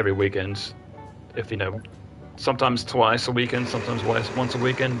least every weekend. If you know, sometimes twice a weekend, sometimes once a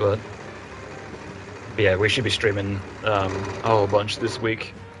weekend, but yeah, we should be streaming a whole bunch this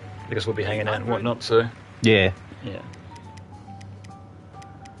week because we'll be hanging out and whatnot. So Yeah. yeah.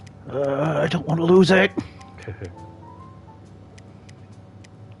 I don't want to lose it.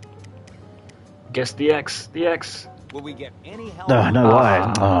 Guess the X. The X. Will we get any help? No, no way.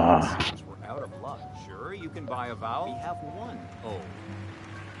 Since we're out of luck. Sure, you can buy a vowel. We have one O.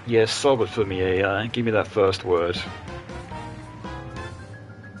 Yeah, solve it for me, AI. Give me that first word.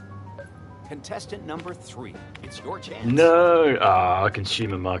 Contestant number 3. It's your chance. No.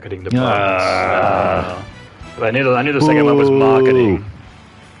 Consumer marketing department. But I knew the second one was marketing.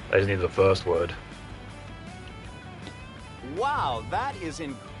 I just need the first word. Wow, that is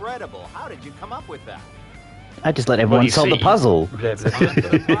incredible. How did you come up with that? I just let everyone you solve the see. puzzle. On to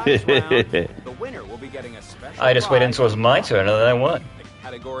the prize round. The winner will be getting a special I just waited until it was my prize. turn and then I won. The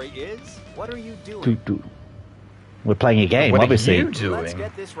category is, what are you doing? We're playing a game, What obviously. are you Let's doing?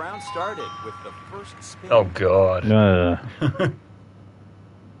 get this round started with the first spin. Oh god. No.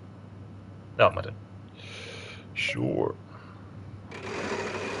 Oh, my turn. Sure.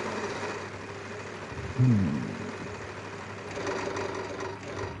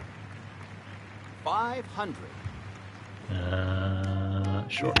 500.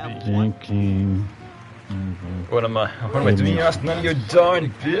 Sure. We have Thinking. What am I doing? You asked none of your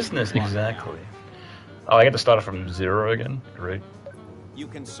darn business. Exactly. Oh, I get to start it from 0 again? Great. You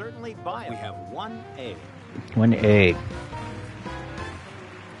can certainly buy it. We have one A. One egg.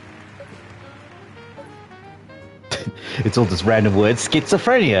 It's all just random words.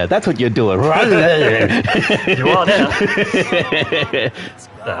 Schizophrenia. That's what you're doing. You are now.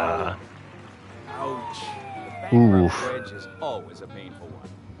 Ouch. The bankrupt Oof. bridge is always a painful one.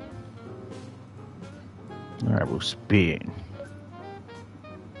 All right, we'll spin.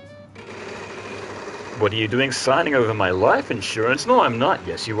 What are you doing signing over my life insurance? No, I'm not.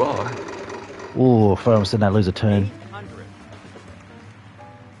 Yes, you are. Ooh, if I almost did not lose a turn. 800.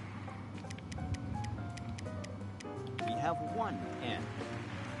 We have one N.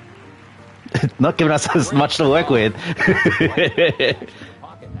 Not giving us as much to work with.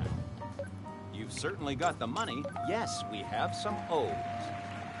 Pocket now. You've certainly got the money. Yes, we have some O's.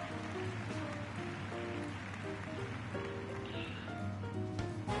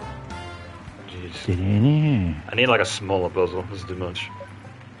 Jeez. I need like a smaller puzzle. This is too much.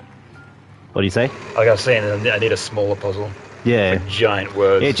 What do you say? Like I was saying, I need a smaller puzzle. Yeah. Like giant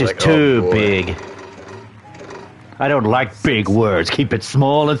words. It's just like, too oh, big. I don't like big words. Keep it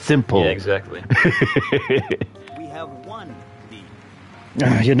small and simple. Yeah, exactly. We have one D.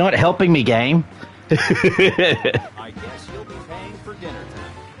 You're not helping me, game. I guess you'll be paying for dinner tonight.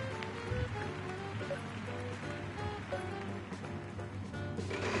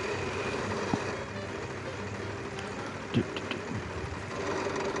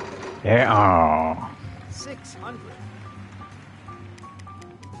 Yeah. 600.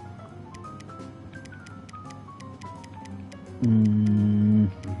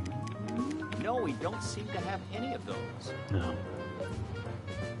 No, we don't seem to have any of those. No.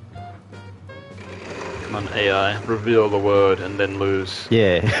 Come on, AI, reveal the word and then lose.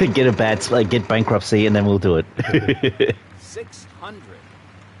 Yeah, get bankruptcy and then we'll do it. 600.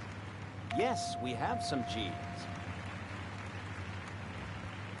 Yes, we have some G's.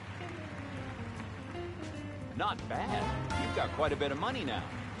 Not bad. You've got quite a bit of money now.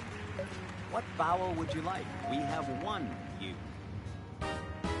 What vowel would you like? We have one U.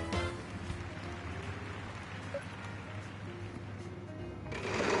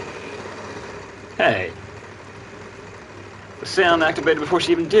 Hey. The sound activated before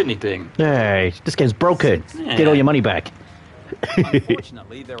she even did anything. Hey, this game's broken. Yeah. Get all your money back.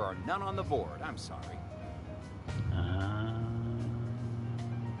 Unfortunately, there are none on the board. I'm sorry.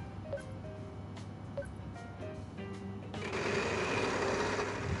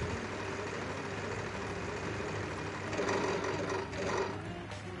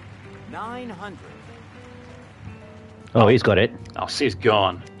 900. Oh, he's got it. Oh, see, it's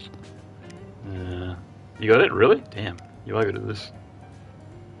gone. You got it? Really? Damn. You are good at this.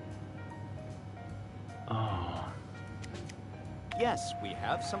 Oh. Yes, we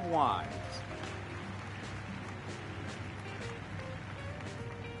have some Y's.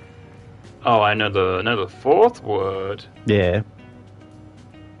 Oh, I know the fourth word. Yeah.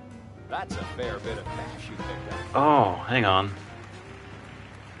 That's a fair bit of cash you picked up. Oh, hang on.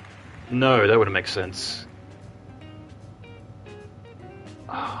 No, that wouldn't make sense.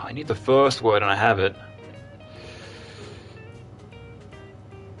 Oh, I need the first word and I have it.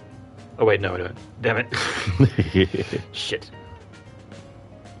 Oh wait, no, I don't. Damn it. Shit.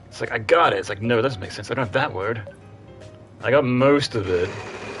 It's like, I got it. It's like, no, that doesn't make sense. I don't have that word. I got most of it.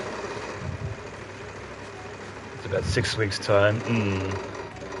 It's about 6 weeks' time.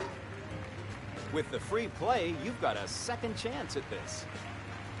 With the free play, you've got a second chance at this.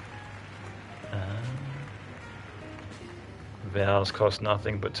 Vowels cost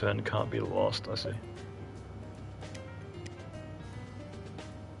nothing, but turn can't be lost. I see.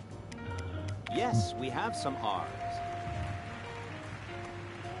 Yes, we have some R's.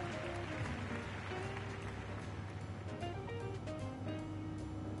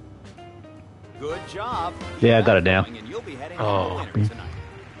 Good job. Yeah, I got it now. And you'll be heading home to dinner tonight.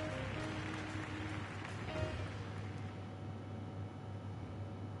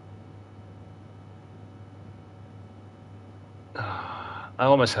 I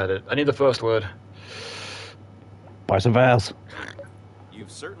almost had it. I need the first word. Buy some vowels.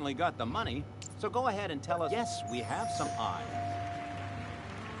 You've certainly got the money, so go ahead and tell us. Yes, we have some I's.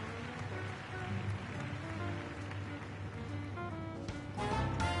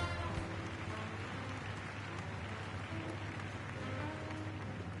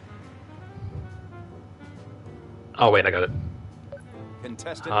 Oh wait, I got it.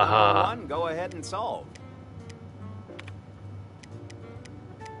 Contestant number 1, go ahead and solve.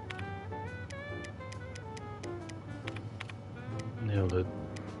 Nailed it.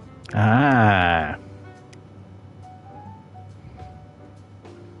 Ah.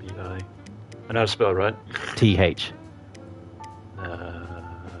 B-I. I know how to spell, right? TH.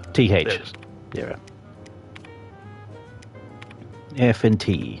 TH. Yeah. F and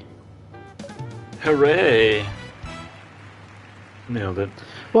T. Hooray! Nailed it.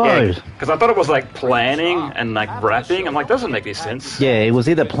 Whoa. Because I thought it was like planning and like rapping. I'm like, doesn't make any sense. Yeah, it was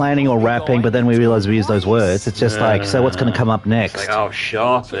either planning or rapping, but then we realized we used those words. It's just like, so what's going to come up next? It's like, oh,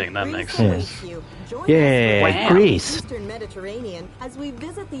 shopping. That makes sense. Yeah, Greece. Eastern Mediterranean as we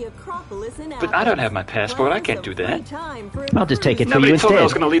visit the Acropolis in But I don't have my passport. I can't do that. I'll just take it for Nobody you told me I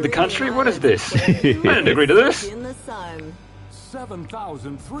was instead. going to leave the country. What is this? I didn't agree to this. In the sun.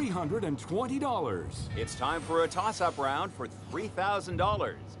 $7,320. It's time for a toss-up round for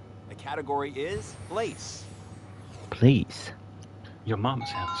 $3,000. The category is place. Please. Your mom's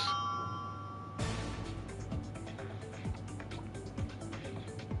house.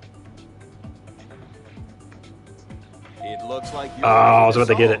 It looks like you're I was about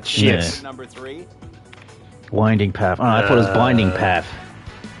to get it. Shit. Yeah. Number 3. Winding path. Oh, I thought it was binding path.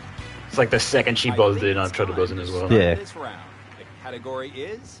 It's like the second she buzzed in, I've tried to buzz in as well. Yeah. This round. The category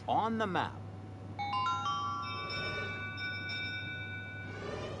is on the map.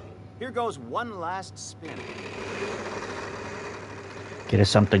 Here goes one last spin. Get us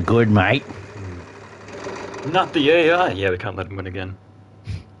something good, mate. Not the AI. Yeah, we can't let him win again.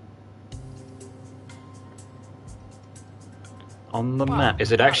 On the map.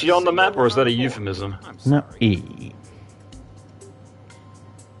 Is it actually on the map, or is that a euphemism? I'm No. sorry.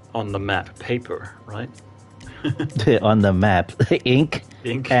 On the map. Paper, right? On the map. Ink.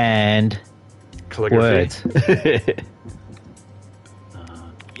 Ink. And Calligraphy. words.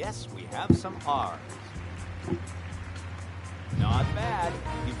 Yes, we have some R's. Not bad.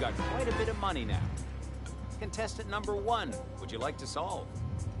 You've got quite a bit of money now. Contestant number 1, would you like to solve?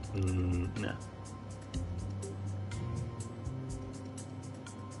 No.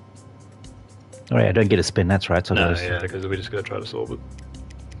 Oh yeah, don't get a spin, that's right. So No, those- yeah, because we just gotta try to solve it.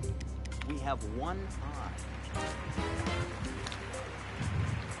 We have one I.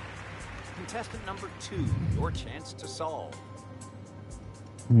 Contestant number 2, your chance to solve.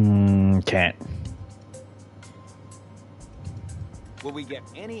 Can't. Will we get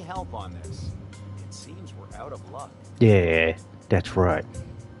any help on this? It seems we're out of luck. Yeah, that's right.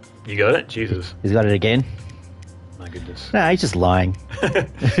 You got it? Jesus. He's got it again? My goodness. Nah, he's just lying.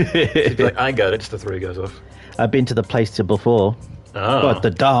 He'd be like, I got it, just the 3 goes off. I've been to the place before. Oh. But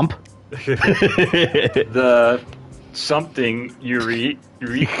the dump. The something you read.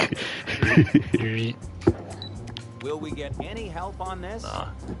 Will we get any help on this? Nah.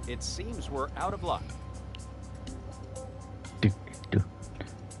 It seems we're out of luck.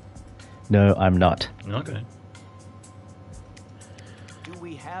 No, I'm not. Okay. Do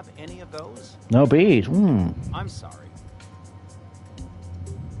we have any of those? No bees. I'm sorry.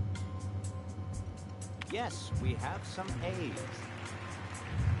 Yes, we have some A's.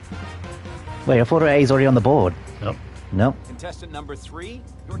 Wait, I thought A's already on the board. Nope. No. Contestant number 3,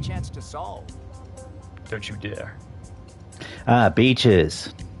 your chance to solve. Don't you dare.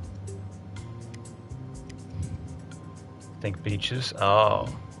 Beaches. Think beaches? Oh.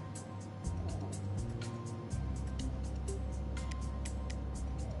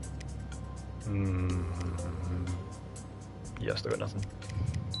 Yes, there got nothing.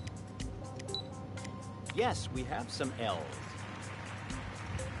 Yes, we have some L's.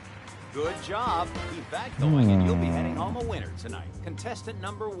 Good job. Keep that going, and you'll be heading home a winner tonight. Contestant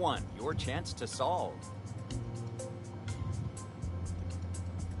number 1, your chance to solve.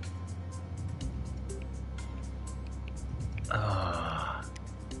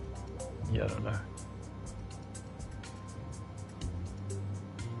 Yeah, I don't know.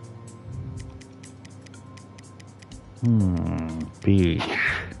 Beach.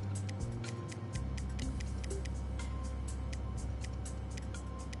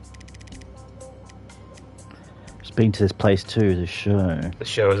 Just been to this place too, the show. The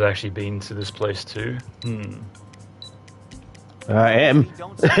show has actually been to this place too. I am. We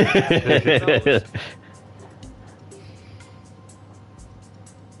don't see any of those.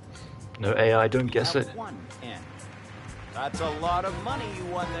 No AI, don't You guess have it. 1 N. That's a lot of money you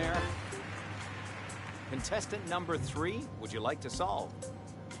won there. Contestant number 3, would you like to solve?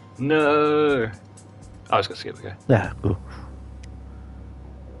 No. I was gonna skip. Okay. Yeah. Ooh.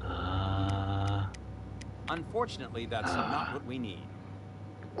 Unfortunately, that's not what we need.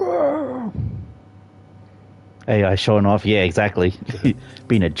 AI showing off. Yeah, exactly.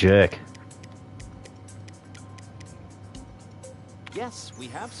 Being a jerk. Yes, we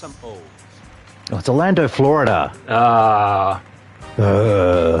have some O's. Oh, it's Orlando, Florida.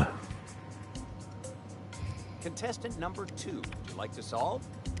 Contestant number 2, would you like to solve?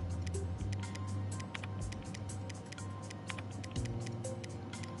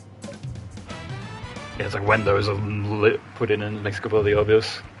 Yeah, it's like when those are put in and it makes it completely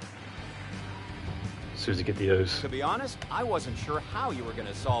obvious. As soon as you get the O's. To be honest, I wasn't sure how you were going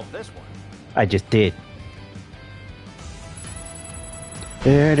to solve this one. I just did.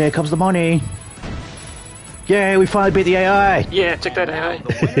 There comes the money. Yay, we finally beat the AI. Yeah, check that Now AI.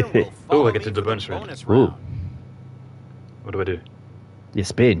 the winner will Oh, follow I get me to the for bonus round. round. What do I do? You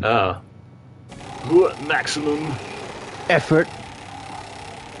spin. Maximum. Effort.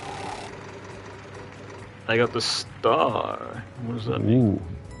 I got the star. What does that mean? Ooh.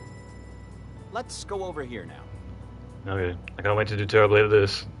 Let's go over here now. Okay, I can't wait to do terribly at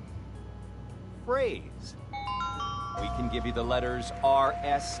this. Phrase. We can give you the letters R,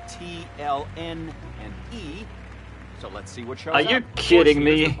 S, T, L, N, and E. So let's see what shows up. Are you Of course, kidding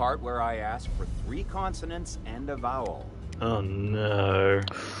here's me? the part where I ask for 3 consonants and a vowel. Oh no.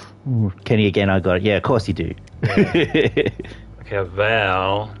 Ooh, Kenny again, I got it. Yeah, of course you do. Okay, a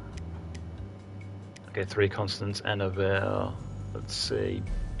vowel. Okay, 3 consonants and a vowel. Let's see.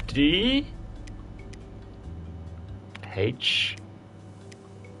 D. H.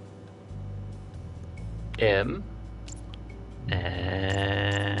 M.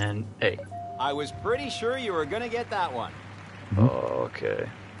 And A. I was pretty sure you were gonna get that one. Okay.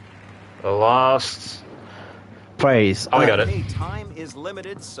 The last. Praise. Oh, I got it. Hey, time is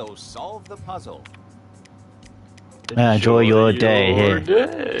limited, so solve the puzzle. Enjoy your day. Your Yeah.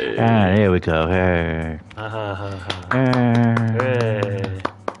 day. Ah, there we go. Hey. Hey.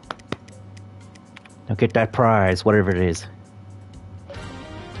 Now get that prize, whatever it is.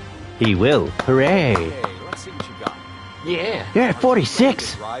 He will. Hooray. Okay, let's see what you got. Yeah. Yeah,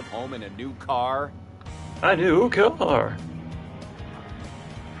 46. Drive home in a new car. A new car.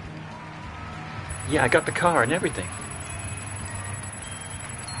 Yeah, I got the car and everything.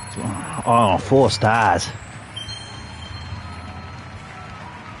 Oh, 4 stars.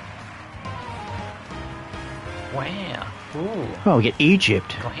 Wow. Ooh. Oh, we get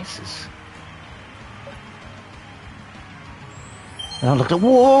Egypt. Glasses. And I looked at,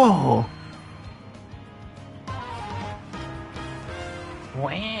 whoa.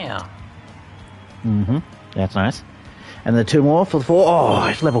 Wow. Mm-hmm. That's nice. And the 2 more for the 4. Oh,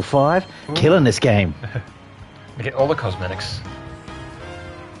 it's level 5. Ooh. Killing this game. I get all the cosmetics.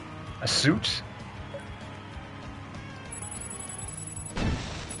 A suit.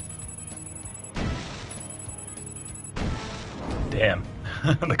 Damn.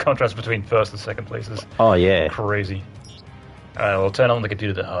 The contrast between first and second place is Oh, yeah. crazy. Alright, we'll turn on the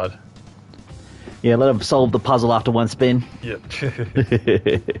computer to hard. Yeah, let him solve the puzzle after 1 spin. Yep.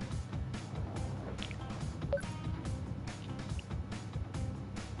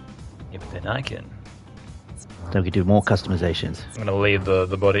 Yeah, but then I can. Then we can do more customizations. I'm gonna leave the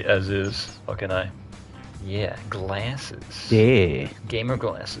body as is. Or can I? Yeah, glasses. Yeah. Gamer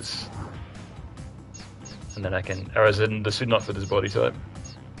glasses. And then I can... Or is it the suit not for this body type?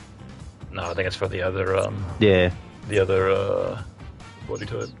 No, I think it's for the other, Yeah. the other, body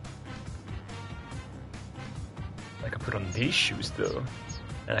type. I can put on these shoes, though.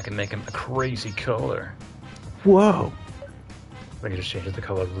 And I can make them a crazy color. Whoa. I can just change the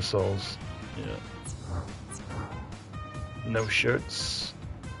color of the soles. Yeah. No shirts.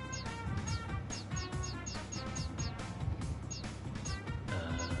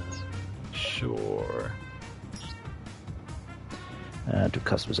 Sure. Do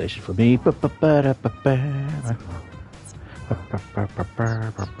customization for me. We'll get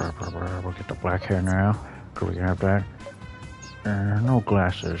the black hair now. Could we have that? No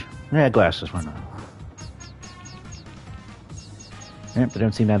glasses. Yeah, glasses, why not? Yep, they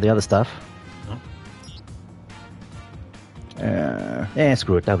don't seem to have the other stuff.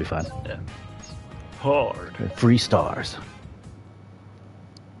 Screw it, that'll be fun. Yeah. Hard. 3 stars.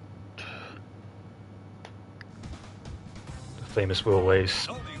 The famous wheel weighs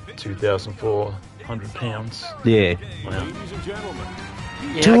 2,400 pounds. Yeah. Wow. Ladies and gentlemen,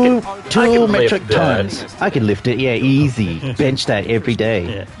 Yeah, Two I can metric lift that. tons. I can lift it, yeah, easy. Bench that every day.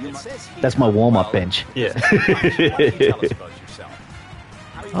 Yeah. it says here- That's my warm-up bench. Yeah. Why don't you tell us about yourself?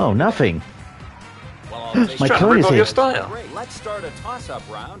 How are you Oh, doing? nothing. Well, I'll take My Trying to code rip is off here. your style. Great. Let's start a toss-up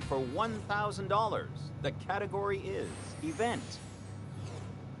round for $1,000. The category is event.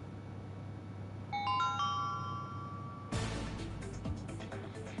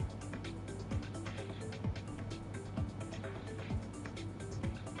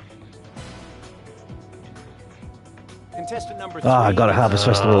 Contestant number 3. I got a Harvest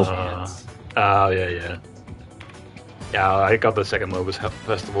Festival. Oh, yeah. Yeah, I got the second Lobos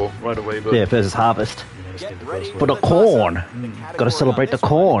Festival right away, but... Yeah, first is Harvest. Yeah, just Get need the ready first For one. the corn. The Gotta category celebrate on the this one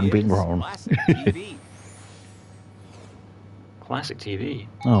corn is being grown. Classic TV. Classic TV.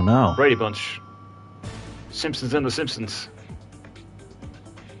 Oh, no. Brady Bunch. Simpsons and the Simpsons.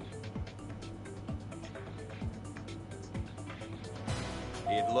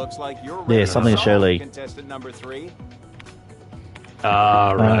 It looks like you're Yeah, ready. something to So, Shirley. Contestant number 3.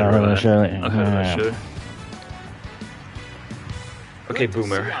 Ah, right. Shirley. Okay, Yeah. sure. Okay, Good to see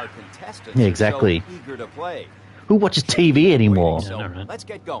Boomer. our contestants Yeah, are exactly. so eager to play. Who watches TV anymore? So I know, right? let's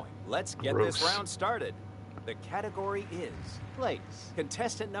get going. Let's get Gross. this round started. The category is place.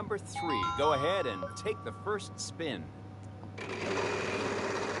 Contestant number 3, go ahead and take the first spin.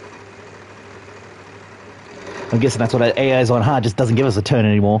 I'm guessing that's what AI's on hard, just doesn't give us a turn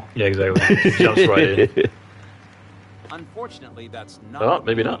anymore. Yeah, exactly. Jumps right in. Unfortunately, that's not. Oh,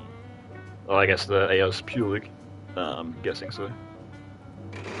 maybe not. Well, I guess the AO's purely guessing so.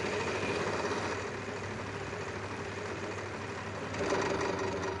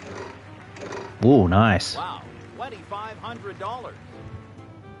 Ooh, nice. Wow, $2,500.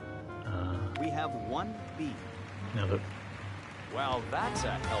 We have 1 B. No, look. Well, that's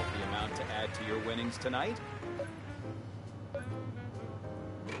a healthy amount to add to your winnings tonight.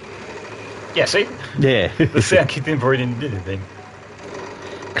 Yeah, see? Yeah. The sound kicked in before he didn't do anything.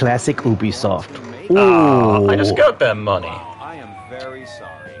 Classic Ubisoft. Oh, I just Ooh. got that money. Wow, I am very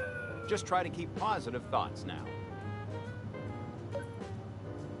sorry. Just try to keep positive thoughts now.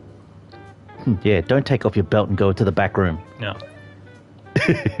 Yeah, don't take off your belt and go to the back room. No.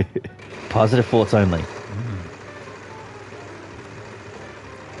 Positive thoughts only.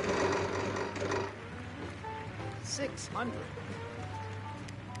 600.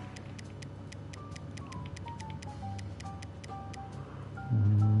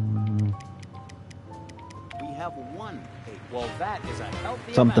 We have 1 8. Well, that is a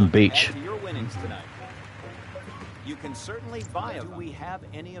healthy Something amount to beach. add to your winnings tonight. You can certainly buy them. Do we have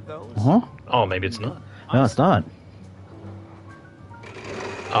any of those? Huh? Oh, maybe it's not. No, it's not.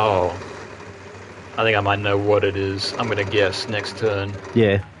 Oh. I think I might know what it is. I'm going to guess next turn.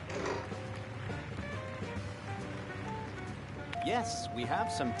 Yeah. Yes, we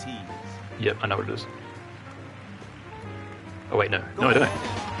have some teas. Yep, I know what it is. Oh, wait, no. Go No, I don't.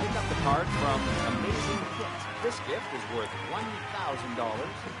 ahead and pick up the card from Amazing Hit. This gift is worth $1,000.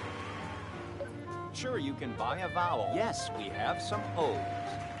 Sure, you can buy a vowel. Yes, we have some O's.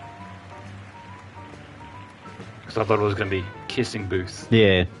 Because I thought it was going to be Kissing Booth.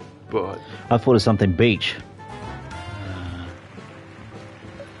 Yeah. But I thought of something beach.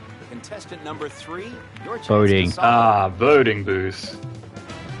 Contestant number 3, your chance Voting. to solve. voting booth.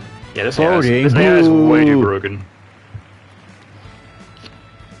 Yeah, this Voting this AI is way too booth. broken.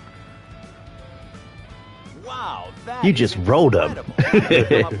 Wow, that You is just rolled 'em. incredible. How did you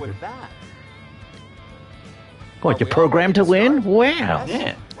come up with that? What, you're Are we all programmed to ready win? start? Wow. Yes?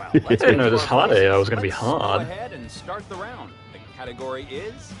 Yeah. Well, I let's didn't get know to this our holiday places. was gonna be Let's hard. Go ahead and start the round. The category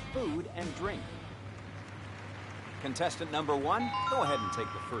is food and drink. Contestant number 1, go ahead and take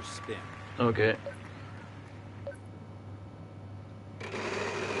the first spin. Okay.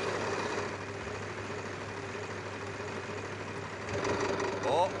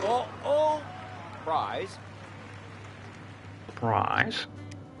 Oh. Prize. Prize.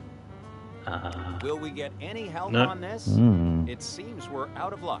 Will we get any help No. on this? It seems we're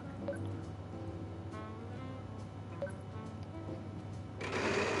out of luck.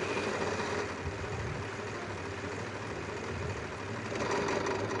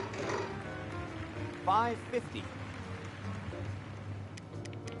 $5.50.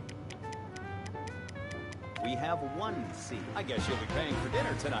 We have 1C. I guess you'll be paying for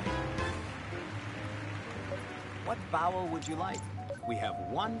dinner tonight. What vowel would you like? We have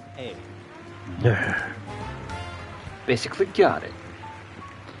 1A. Basically got it.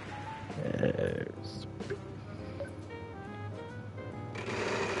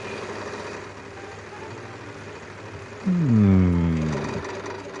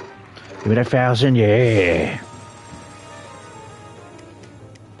 Give me that 1,000, yeah.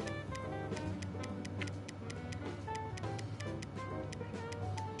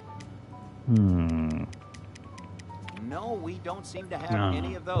 No, we don't seem to have No.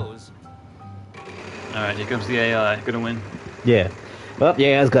 any of those. Alright, here comes the AI. Gonna win. Yeah. Well,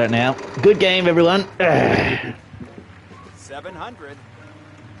 yeah, I've got it now. Good game, everyone. 700.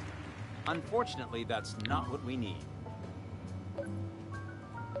 Unfortunately, that's not what we need.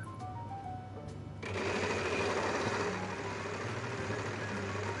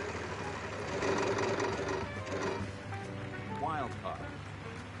 Wild card.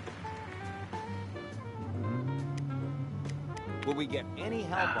 Will we get any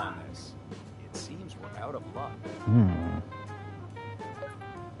help on this? It seems we're out of luck.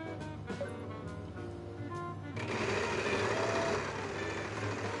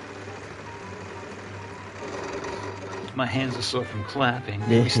 My hands are sore from clapping.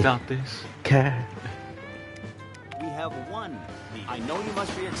 Can we stop this? Okay. We have 1. I know you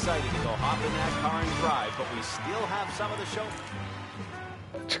must be excited to go hop in that car and drive, but we still have some of the show.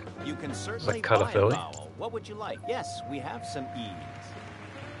 You can certainly Like cut a buy a Philly? vowel. What would you like? Yes, we have some E's.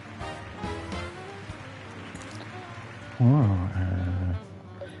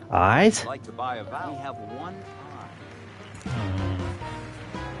 Eyes? Would you like to buy a vowel? We have 1 I.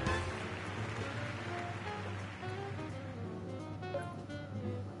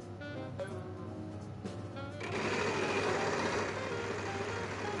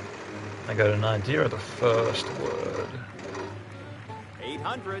 I got an idea of the first word.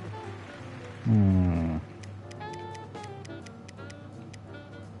 800.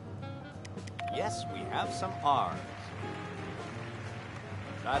 Yes, we have some R's.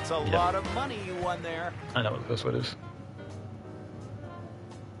 That's a lot of money you won there. I know what the first word is.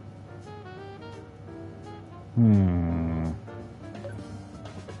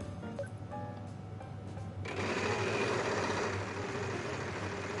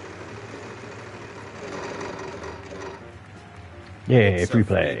 Yeah, It's free a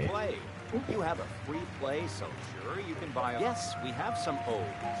play. You have a free play, so sure you can buy. Yes, we have some O's.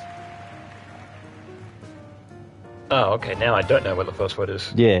 Oh, okay. Now I don't know what the first word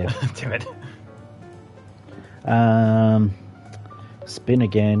is. Yeah. Damn it. Spin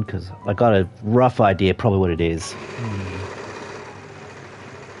again, because I got a rough idea probably what it is.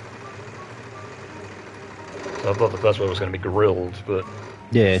 So I thought the first word was going to be grilled, but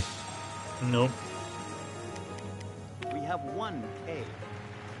Yeah. no. We have one K.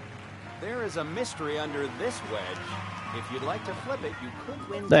 There is a mystery under this wedge. If you'd like to flip it, you could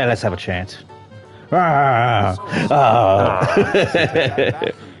win. Yeah, let's have a chance. Ah! Ah!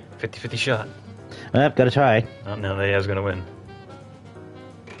 50-50 shot. I've got to try. Oh, no, Leo's going to win.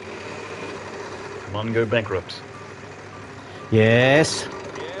 Come on, go bankrupt. Yes.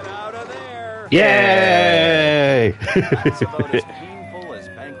 Get out of there. Yay! That's about as painful as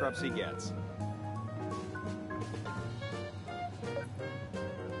bankruptcy gets.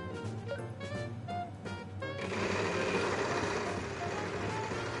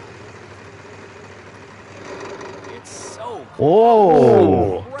 It's so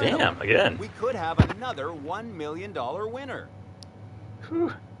Oh! Oh, damn, again. We could have another $1 million winner.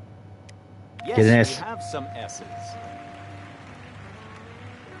 Whew. Yes, Get an S. we have some S's.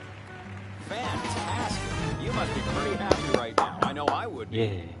 Fantastic. You must be pretty happy right now. I know I would be.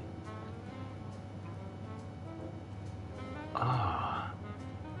 Yeah. Ah.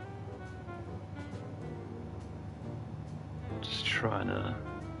 Just trying to...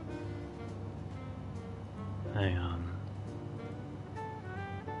 Hang on.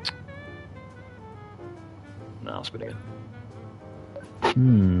 No, I'll spin again.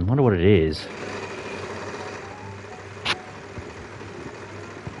 Wonder what it is.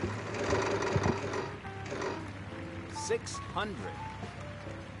 $600.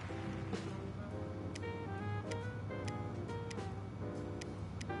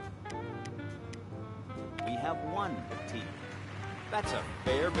 We have one T. That's a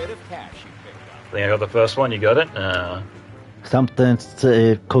fair bit of cash you picked up. I think I got the first one, you got it? Something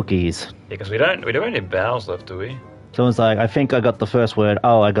to cookies. Yeah, because we don't have any vowels left, do we? Someone's like, I think I got the first word.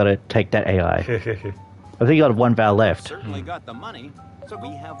 Oh, I got to take that AI. I think you got one vowel left. Certainly got the money, so we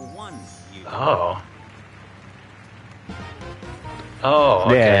have one U. Oh. Oh,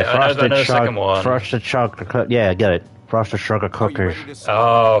 okay. Yeah, I know the second one. frosted chocolate. Yeah, I get it. Frosted sugar Are you cookies. ready to sign?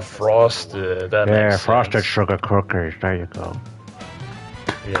 Oh, frosted. That Yeah, makes frosted sense. sugar cookies. There you go.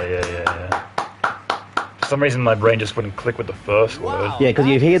 Yeah. For some reason, my brain just wouldn't click with the first word. Yeah, because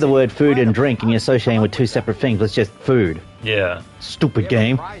you hear the word food and drink and you're associating with two separate things, but it's just food. Yeah. Stupid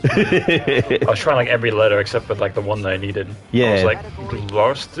game. I was trying like every letter except for like the one that I needed. Yeah. I was like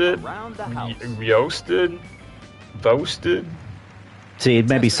roasted, Around the house. roasted, roasted. See, it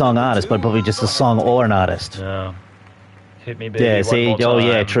may be song artist, but probably just a song or an artist. Yeah. Hit me, baby. Yeah, one see, more oh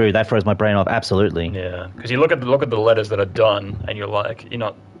yeah, time. true. That throws my brain off. Absolutely. Yeah, because you look at the letters that are done, and you're like, you're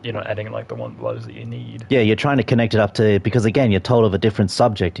not adding like the one letters that you need. Yeah, you're trying to connect it up to, because again, you're told of a different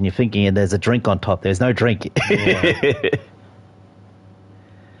subject, and you're thinking, and there's a drink on top. There's no drink. Yeah.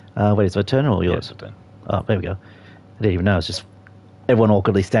 Wait, is it my turn or yours? Yes, then. Oh, there we go. I didn't even know. It's just everyone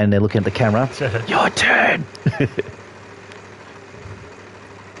awkwardly standing there looking at the camera. Your turn.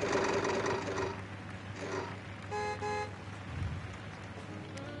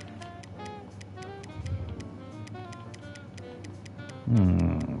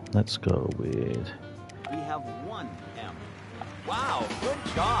 Let's go with... We have one M. Wow, good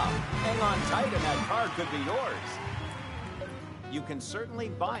job. Hang on tight and that card could be yours. You can certainly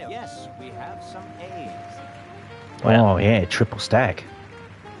buy them. Yes, we have some A's. Oh, yeah, triple stack.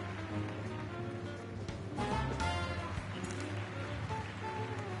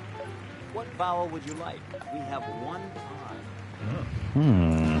 What vowel would you like? We have one I.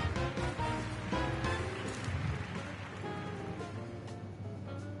 No.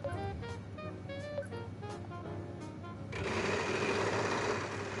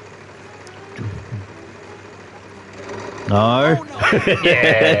 Oh, no.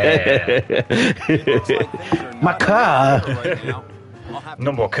 Yeah. It looks like things are My not car. in order right now. I'll have to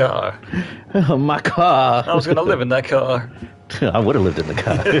No more car. My car. I was gonna live in that car. I would have lived in the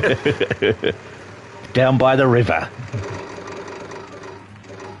car. Down by the river.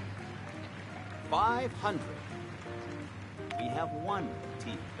 500. We have one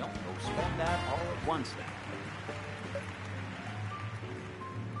T. Don't go spend that all at once now.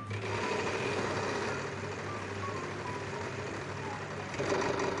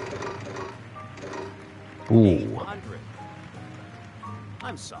 Ooh. 800.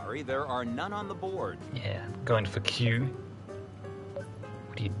 I'm sorry, there are none on the board. Yeah, going for Q.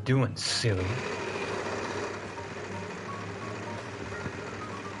 What are you doing, silly?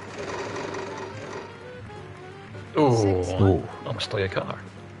 Ooh. Almost stole your car.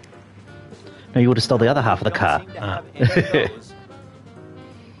 No, you would have stole the other half of the Don't car. seem to have any of those.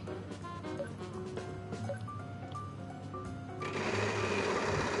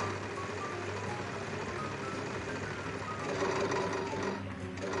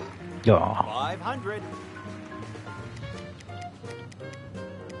 Oh. 500.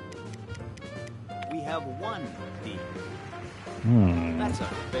 We have one D. That's a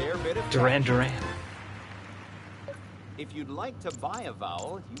fair bit of Duran cash. Duran. If you'd like to buy a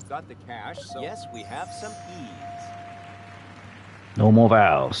vowel, you've got the cash, so yes, we have some E's. No more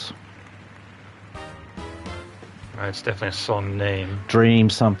vowels. Right, it's definitely a song name. Dream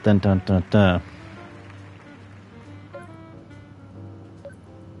something, dun dun dun.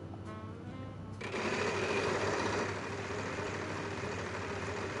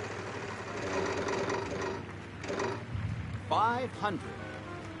 $500.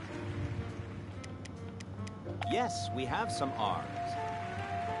 Yes, we have some R's.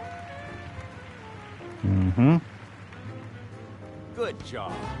 Mm-hmm. Good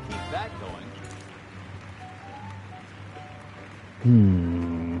job. Keep that going.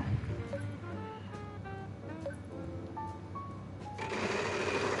 Hmm.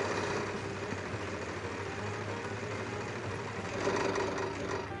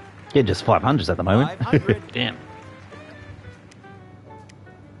 Yeah, just 500s at the moment. 500. Damn.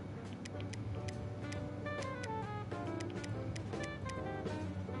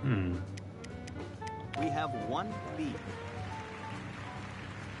 We have one B.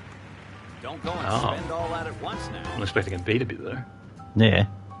 Don't go and Oh. spend all that at once now. I'm expecting a B to be there. Yeah.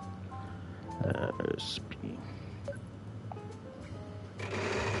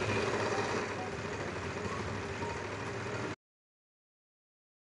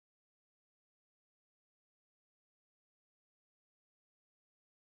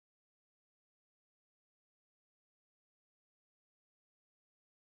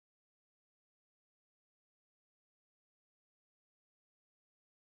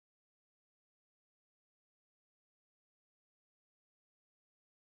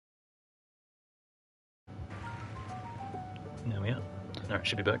 There we are. Alright,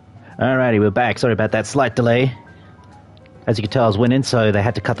 should be back. Alrighty, we're back. Sorry about that slight delay. As you can tell, I was winning, so they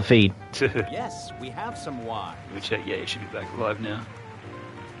had to cut the feed. Yes, we have some Y. Let me check. Yeah, you should be back live now.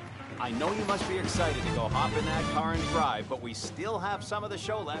 I know you must be excited to go hop in that car and drive, but we still have some of the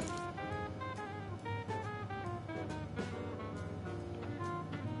show left.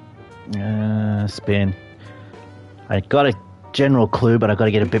 Spin. I got a general clue, but I got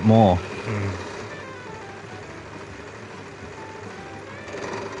to get a bit more.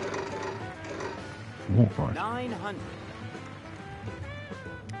 More for it. 900.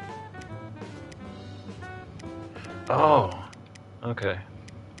 Oh, okay.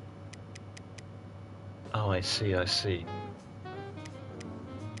 Oh, I see, I see.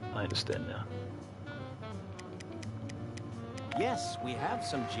 I understand now. Yes, we have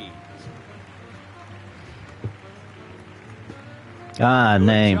some G's. Ah, Good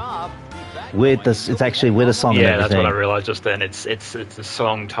name. job. Keep that With going. the, it's actually with a song and Yeah, that's everything. what I realized just then. It's a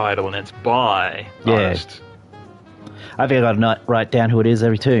song title and it's by Yeah. artist. I think I got to write down who it is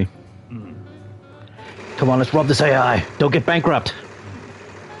every two. Come on, let's rob this AI. Don't get bankrupt.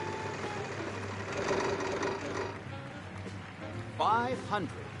 $500.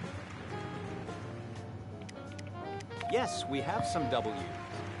 Yes, we have some W's.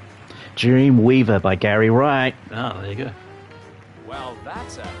 Dream Weaver by Gary Wright. Oh, there you go. Well,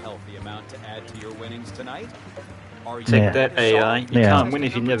 that's a healthy amount to add to your winnings tonight. Are you Take Yeah. that, AI. You Yeah. can't win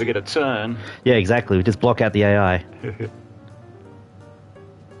if you never get a turn. Yeah, exactly. We just block out the AI.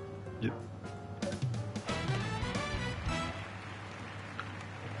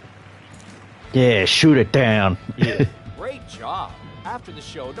 Yeah, shoot it down. Yeah. Great job. After the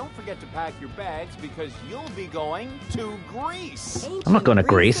show, don't forget to pack your bags because you'll be going to Greece. I'm not going to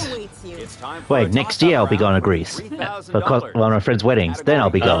Greece. awaits you. It's time for Wait, a next toss-up year I'll be round going to for Greece. $3,000. Because one of my friends' weddings. Then I'll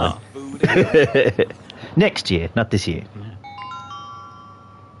be going. Category food. Next year, not this year.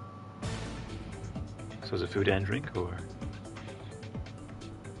 So is it food and drink, or?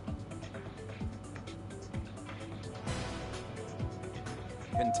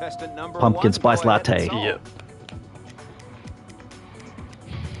 Contestant number Pumpkin one, spice go ahead and latte. solve. Yep.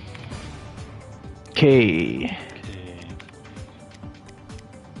 Okay. Okay.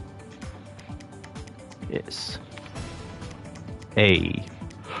 Yes. A.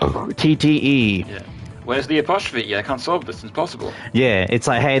 TTE. Yeah. Where's the apostrophe? Yeah, I can't solve this. It's impossible. Yeah, it's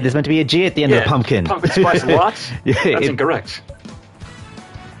like, hey, there's meant to be a G at the end of the pumpkin. Pumpkin spice latte? Yeah, That's incorrect.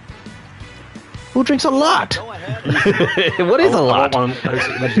 Who drinks a lot? Go ahead. What is a lot?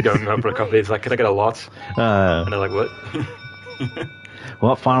 Imagine going over a coffee. It's like, can I get a lot? And they're like, what?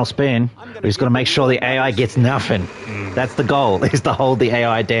 Well, final spin. We're just going to make sure the AI gets nothing. That's the goal, is to hold the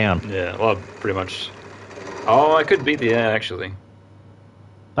AI down. Yeah, well, pretty much. Oh, I could beat the AI, actually.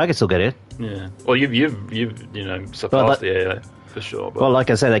 I can still get it. Yeah. Well, you've surpassed the AI, for sure. But... Well, like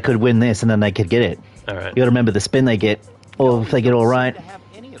I said, they could win this and then they could get it. Alright. You got to remember the spin they get, or if they get all right.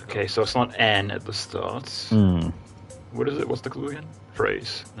 Okay, so it's not N at the start. What is it? What's the clue again?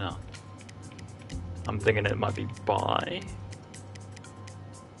 Phrase. No. I'm thinking it might be by.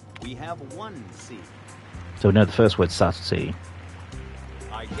 We have one C. So we know the first word starts with C.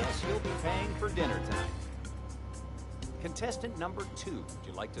 I guess you'll be paying for dinner tonight. Contestant number 2, would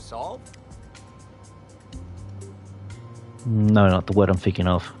you like to solve? No, not the word I'm thinking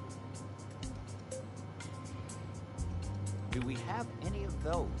of. Do we have any of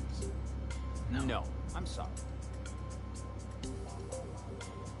those? No, I'm sorry.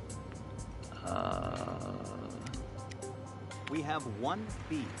 We have one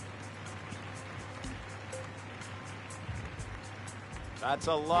B. That's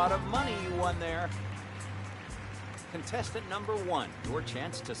a lot of money you won there. Contestant number 1, your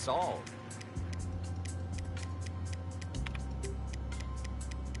chance to solve.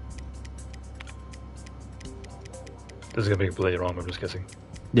 This is going to be completely wrong, I'm just guessing.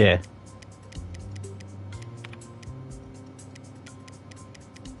 Yeah.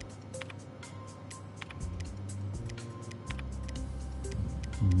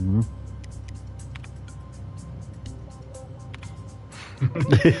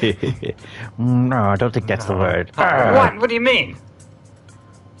 No, I don't think that's the word. What? What do you mean?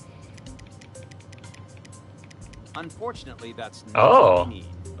 Unfortunately, that's not what we need.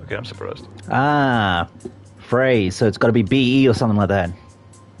 Okay, I'm surprised. Ah, phrase. So it's got to be BE or something like that.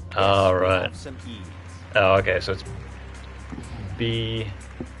 Oh, right. Have some E's. Oh, okay, so it's be...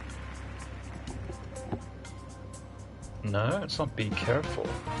 No, it's not be careful.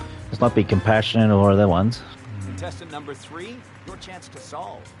 It's not be compassionate or other ones. Contestant number 3, your chance to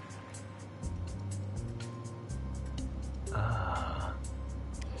solve.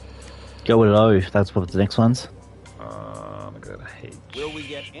 Go with O if that's what the next one's. I'm gonna go to H. Will we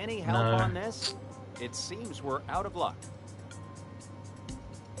get any help on this? It seems we're out of luck.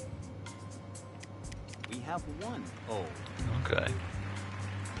 We have one O. Okay.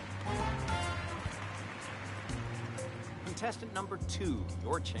 Contestant number 2,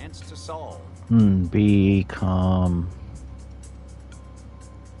 your chance to solve. Become...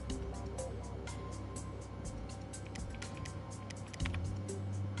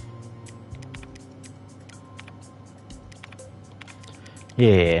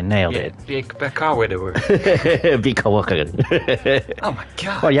 Yeah, nailed it. Become. Oh my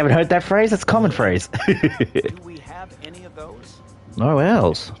god. Well, you haven't heard that phrase? It's a common phrase. Do we have any of those? No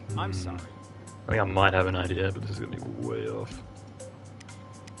else. I'm sorry. I think I might have an idea, but this is going to be way off.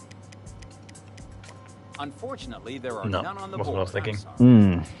 Unfortunately, there are none on the wasn't board. what I was thinking.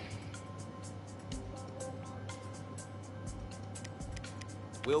 I'm sorry.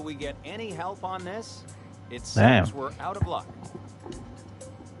 Will we get any help on this? It seems we're out of luck.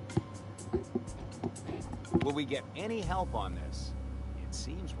 Will we get any help on this? It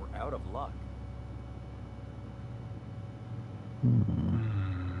seems we're out of luck.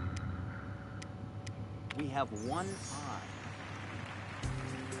 We have one eye.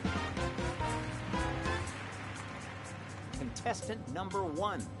 Contestant number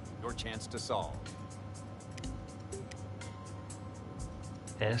 1, your chance to solve.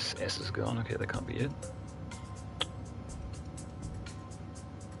 S is gone. Okay, that can't be it.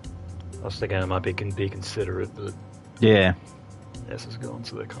 I was thinking I might be considerate, but Yeah. S is gone,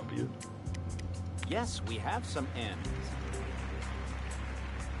 so that can't be it. Yes, we have some N's.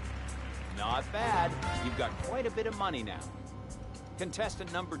 Not bad. You've got quite a bit of money now.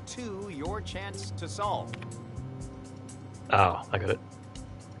 Contestant number 2, your chance to solve. Oh, I got it.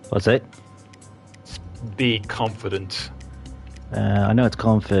 What's it? Be confident. I know it's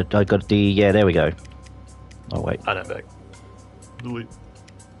comfort. I got D. Yeah, there we go. Oh, wait. I know back. Delete.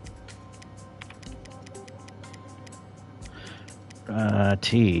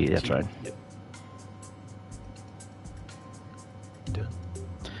 T. That's T. right. Yep. Done.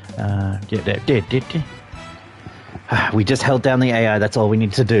 We just held down the AI. That's all we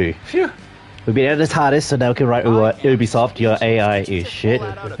need to do. Phew. We've been at its hardest, so now we can write Ubisoft. Your AI is shit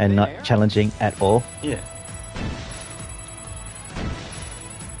and not air. challenging. challenging at all. Yeah.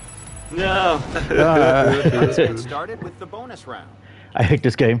 Contestant number 3, your chance to solve. Yeah. We have one C. No. Let's get started with the bonus round. I hate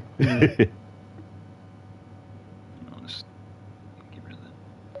this game. I'll just get rid of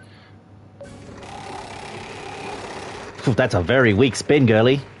Phew, that's a very weak spin,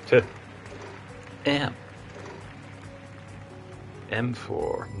 girly. that. M. M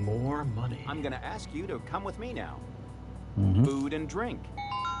for more money. I'm going to ask you to come with me now. Mm-hmm. Food and drink.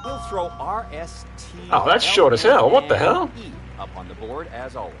 We'll throw R-S-T. Oh, that's short as hell. What the hell? E up on the board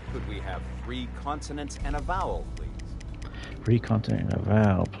as always. Could we have 3 consonants and a vowel, please? 3 consonant and a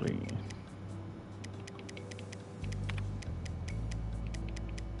vowel, please.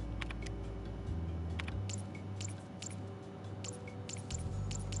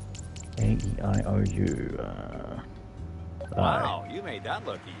 A-E-I-O-U. Wow, you made that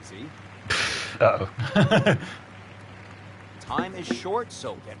look easy. Uh-oh. Time is short,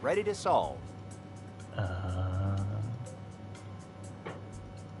 so get ready to solve.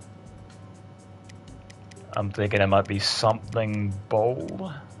 I'm thinking it might be something bold.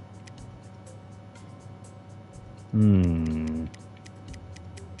 Hmm.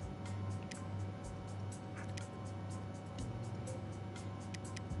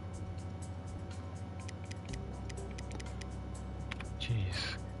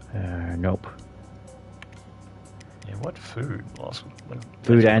 Jeez. Nope. Yeah, what food?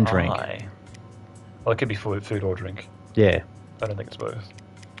 Food and drink. Well, it could be food or drink. Yeah. I don't think it's both.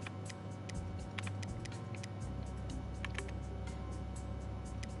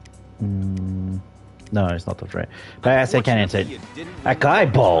 No, it's not the friend. But I can't answer it.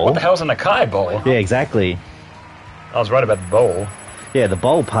 Acai bowl? What the hell's an acai bowl? Yeah, exactly. I was right about the bowl. Yeah, the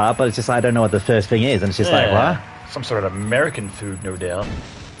bowl part, but it's just I don't know what the first thing is, and it's just like, what? Some sort of American food, no doubt.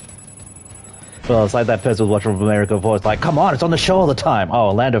 Well, it's like that person who's watching American Voice, like, come on, it's on the show all the time. Oh,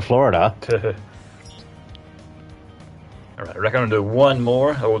 Orlando, Florida. Alright, I reckon I'm gonna do one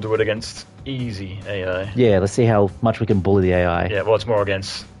more, or we'll do it against easy AI. Yeah, let's see how much we can bully the AI. Yeah, well, it's more or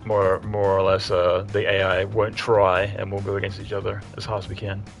less, the AI won't try, and we'll go against each other as hard as we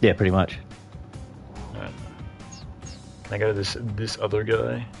can. Yeah, pretty much. Alright. Can I go to this other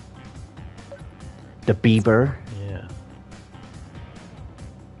guy? The Bieber. Yeah.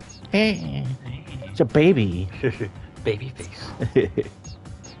 Hey, it's a baby. Baby face.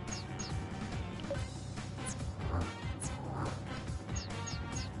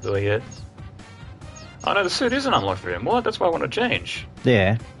 Do I get? Oh no, the suit isn't unlocked for him. What? That's why I want to change.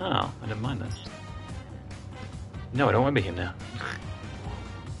 Yeah. Oh, I didn't mind that. No, I don't want to be him now.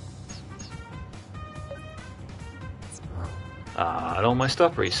 Ah, all my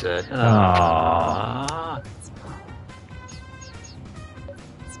stuff reset. Ah.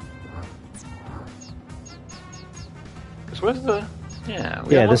 Because where's the... Yeah,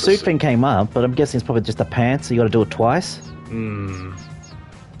 Yeah, the suit thing came up, but I'm guessing it's probably just the pants, so you got to do it twice. Hmm.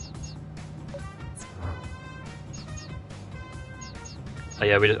 Oh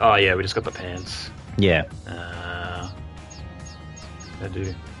yeah, we just got the pants. Yeah. I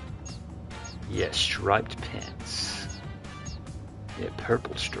do. Yeah, striped pants. Yeah,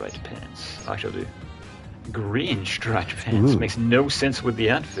 purple striped pants. I shall do. Green striped pants. Ooh. Makes no sense with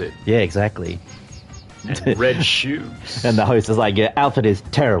the outfit. Yeah, exactly. And red shoes. And the host is like, your outfit is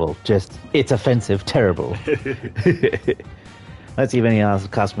terrible. Just, it's offensive, terrible. Let's see if any other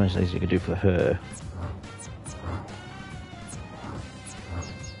customizations you can do for her.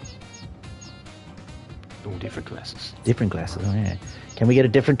 Oh, different glasses. Different glasses, oh yeah. Can we get a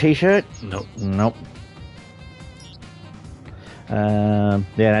different t-shirt? Nope. Nope. Yeah,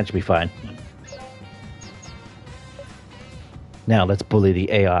 that should be fine. Now let's bully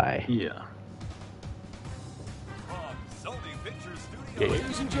the AI. Yeah.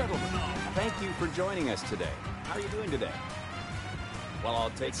 Ladies and gentlemen, thank you for joining us today. How are you doing today?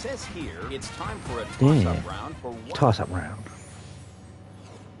 Well, it says here it's time for a toss-up round for one. Toss-up round.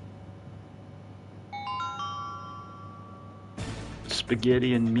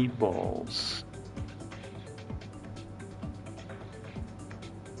 Spaghetti and meatballs.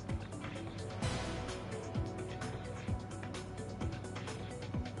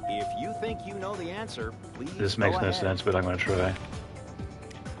 If you think you know the answer, please This makes go no ahead. sense, but I'm going to try.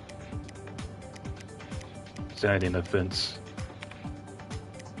 Is there anything that fits?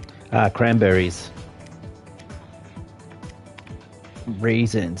 Cranberries.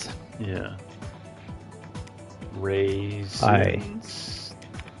 Raisins. Yeah. Raisins.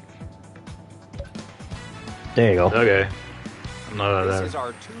 There you go. Okay. I'm not This is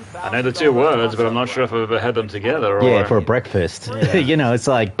our I know the two words, but I'm not sure if I've ever had them together. Or... Yeah, for a breakfast. Yeah. You know, it's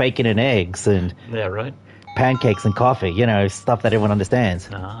like bacon and eggs and Yeah, right? pancakes and coffee. You know, stuff that everyone understands.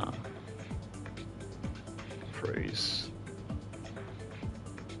 Ah. Phrase.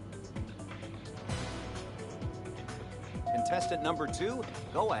 contestant number 2,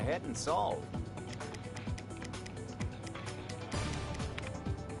 go ahead and solve.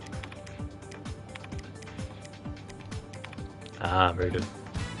 Ah, very good.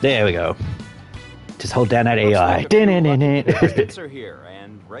 There we go. Just hold down that Looks AI. like a few lucky contestants are here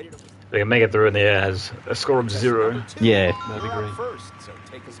and ready to... They can make it through in the air has a score of 0. Number 2, Yeah. That'd be you're up great. first, so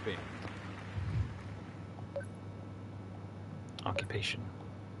take a spin. Occupation.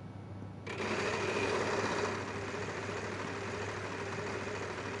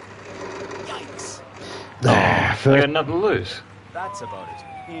 Yikes! I First, got nothing to lose. That's about as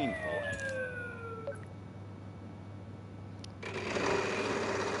painful as...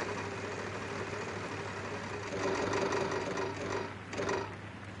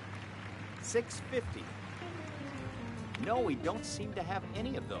 $6.50. No, we don't seem to have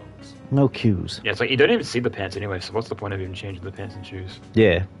any of those. no cues. Yeah, it's like you don't even see the pants anyway, so what's the point of even changing the pants and shoes?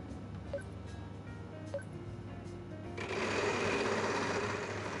 Yeah.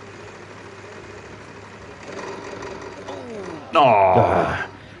 Oh,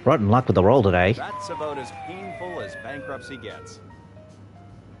 Rotten luck with the roll today. That's about as painful as bankruptcy gets.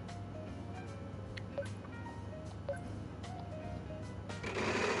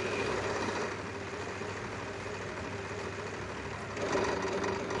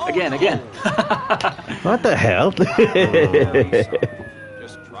 again. What the hell? Just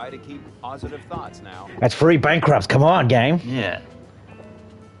try to keep positive thoughts now. That's free bankrupts. Come on, game. Yeah.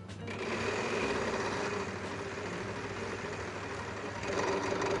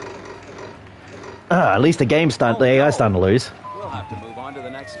 At least the game's starting. The AI's starting to lose. We'll have to move on to the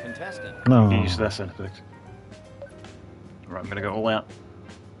next contestant. No. Get used to that sound effect. Alright, I'm gonna go all out.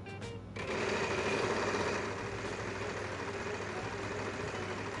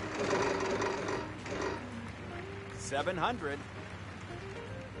 $700.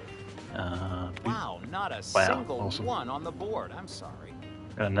 Wow, not a Wow, single awesome. one on the board. I'm sorry.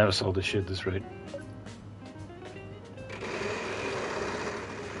 I never sold this shit this rate.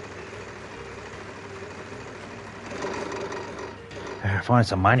 Find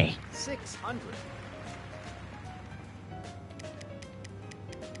some money. 600.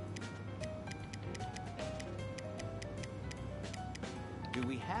 Do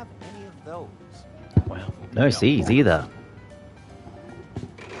we have any of those? Wow. No C's either.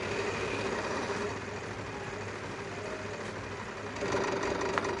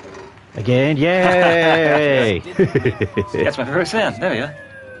 Again, yay! That's my favorite sound. There we go.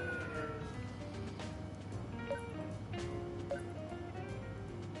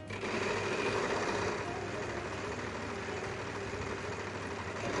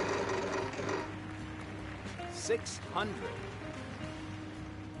 $600.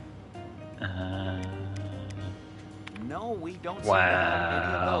 No, we don't seem to have any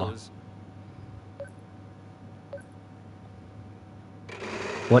Wow. of those.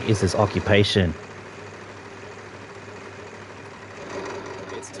 What is this occupation?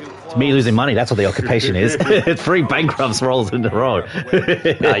 It's too close. It's me losing money. That's what the occupation is. It's free bankrupts rolls in the road.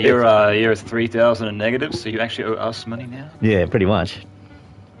 You're 3,000 in negative, so you actually owe us money now. Yeah, pretty much.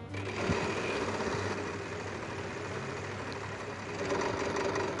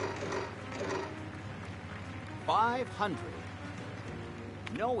 $500.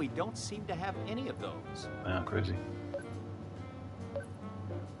 No, we don't seem to have any of those. Wow, crazy.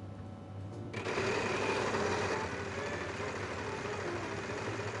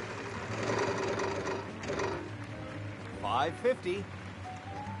 $550.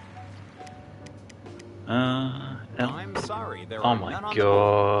 I'm sorry, there Oh are my none on the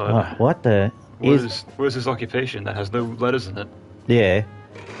board. god. What the Where's this occupation that has no letters in it? Yeah.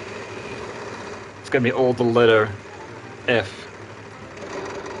 It's gonna be all the letter F.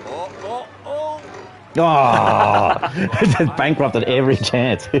 Oh. Oh, bankrupt at every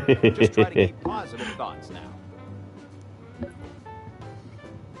chance. Just try to keep positive thoughts now.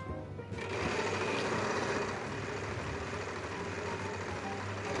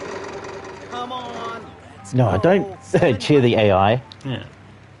 Come on, let's No, go. don't cheer the AI. Yeah.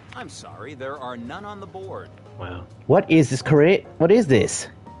 I'm sorry, there are none on the board. Wow. What is this correct? What is this?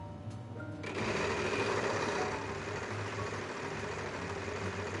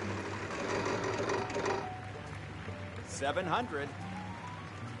 $700.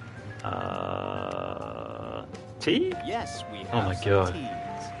 T? Yes, we have Oh my some God. T's.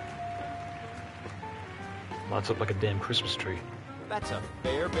 Lights up like a damn Christmas tree. That's a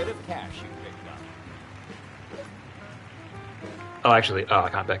fair bit of cash you picked up. Oh, actually, I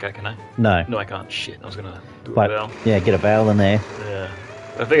can't back out, can I? No. No, I can't. Shit, I was gonna do a But vowel. yeah, get a vowel in there. Yeah.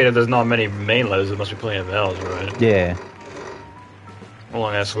 I figured if there's not many main letters, there must be plenty of vowels, right? Yeah. A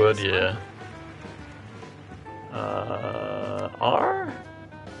long ass word, yeah. R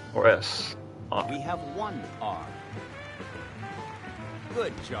or S? R. We have 1 R.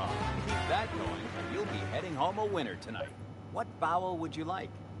 Good job. Keep that going, and you'll be heading home a winner tonight. What vowel would you like?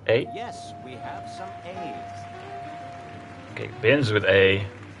 A? Yes, we have some A's. Okay, begins with A.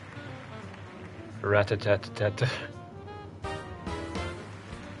 Rat-a-tat-tat.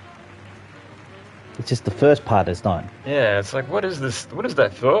 It's just the first part that's not. Yeah, it's like, what is this? What is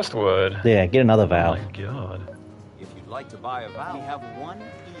that first word? Yeah, get another vowel. Oh my god. If you'd like to buy a vowel, we have 1 E.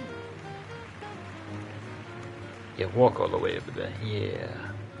 Yeah, walk all the way over there. Yeah.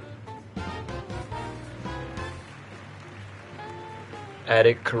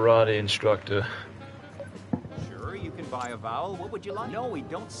 Attic karate instructor. Sure, you can buy a vowel. What would you like? No, we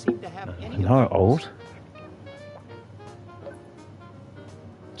don't seem to have any. No, old.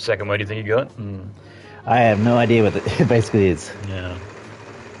 Second word, do you think you got? I have no idea what it basically is. Yeah.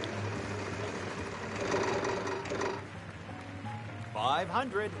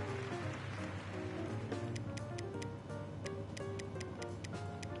 500.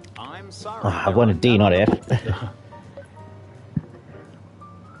 I'm sorry. I wanted D, not F.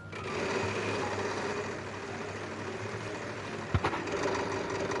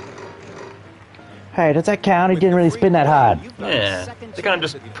 Hey, does that count? He didn't really spin that hard. Yeah, they kind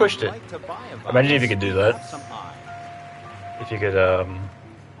of just pushed it. Imagine if you could do that. If you could,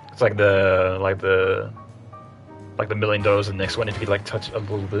 it's like the $1 million in the next one. If you could like touch it a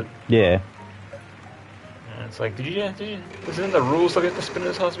little bit. Yeah. And it's like, did you? Is it in the rules that we have to spin it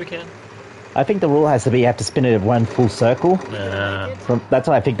as hard as we can? I think the rule has to be you have to spin it in one full circle. Yeah. That's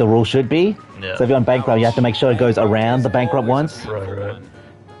what I think the rule should be. Yeah. So if you're on bankrupt, you have to make sure it goes around the bankrupt once. Right.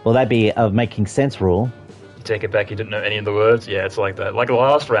 Well, that'd be a making sense rule. You take it back, you didn't know any of the words? Yeah, it's like that. Like the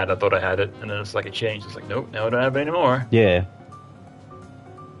last round, I thought I had it, and then it's like it changed. It's like, nope, now I don't have it anymore. Yeah.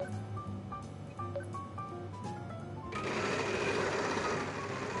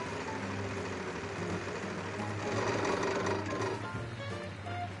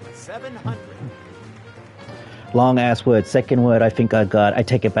 $700. Long ass word. Second word, I think I got. I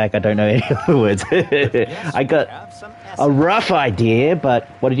take it back. I don't know any of the words. I got a rough idea, but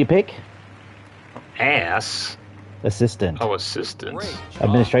what did you pick? Ass. Assistant. Oh, assistant. Great job.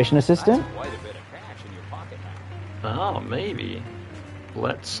 Administration assistant? That's quite a bit of cash in your pocket now. Oh, maybe.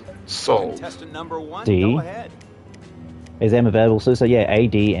 Let's solve. Contestant number 1, D. go ahead. Is M available? So yeah, A,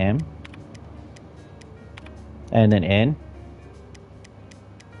 D, M. And then N.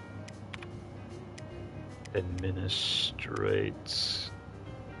 Administrates.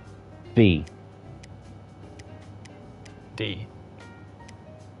 V. D.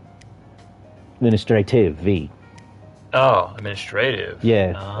 Administrative. V. Oh, administrative.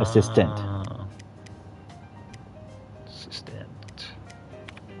 Yeah, assistant. Assistant.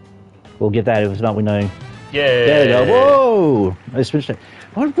 We'll give that. If not, we know. Yeah. There we go. Whoa!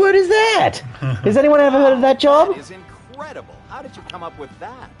 What word is that? Has anyone ever heard of that job? That is incredible. How did you come up with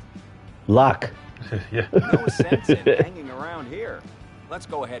that? Luck. Yeah. No sense in hanging around here. Let's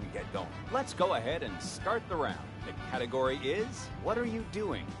go ahead and get going. Let's go ahead and start the round. The category is, what are you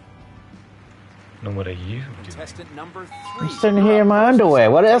doing? And what are you doing? Contestant number 3. I'm sitting here in my underwear.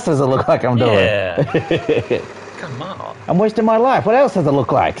 What else does it look like I'm doing? Yeah. Come on. I'm wasting my life. What else does it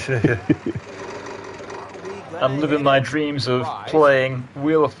look like? I'm living my dreams of playing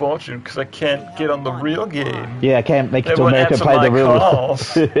Wheel of Fortune because I can't get on the real game. Yeah, I can't make it They to won't America to answer play the my real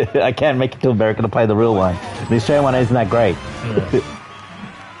calls. one. I can't make it to America to play the real one. The Australian one isn't that great.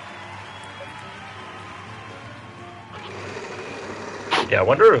 Yeah, I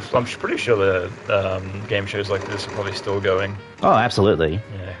wonder if... I'm pretty sure the game shows like this are probably still going. Oh, absolutely.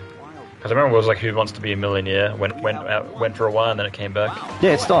 Yeah. Because I remember it was like Who Wants to Be a Millionaire? Went for a while and then it came back.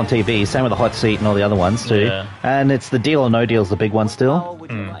 Yeah, it's still on TV. Same with the Hot Seat and all the other ones too. Yeah. And it's the Deal or No Deal's the big one still.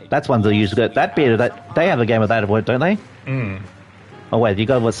 That's one that usually go. That bit that they have a game of that, don't they? Oh wait, you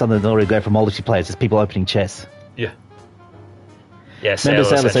got something that already go for multiplayer. It's people opening chests. Yeah. Yeah, Remember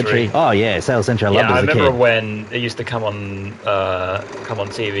Sailor Sailor Century. Century? Oh yeah, Sailor Century. I loved it I as a remember kid. when it used to come on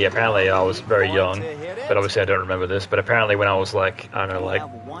TV. Apparently, I was very young, but obviously I don't remember this. But apparently, when I was like, I don't know, like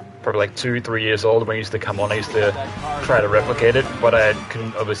probably like 2-3 years old, when it used to come on, I used to try to replicate it, but I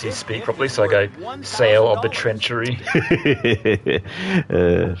couldn't obviously speak properly, so I go Sail of the Trenchery.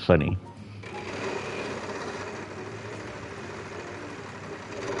 Funny.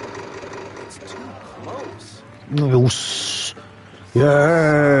 It's too close. Yes.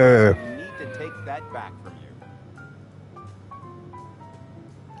 Yeah. We need to take that back from you.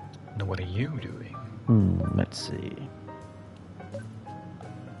 Now, what are you doing? Let's see.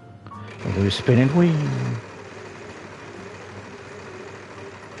 Another spinning wheel.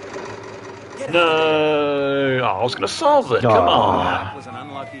 No, Oh, I was going to solve it. Come on. That was an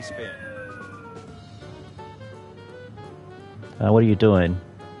unlucky spin. What are you doing?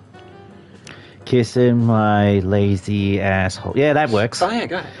 Kissing my lazy asshole. Yeah, that works. Oh, yeah,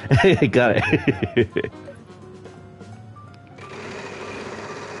 got it. Got it.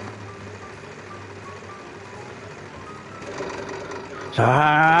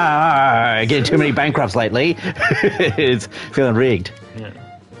 Getting too many bankrupts lately. It's feeling rigged. Yeah.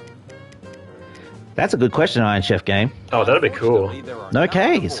 That's a good question, Iron Chef game. Oh, that'd be cool. No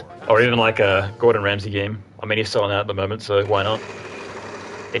Ks. Or even like a Gordon Ramsay game. I mean, he's selling out at the moment, so why not?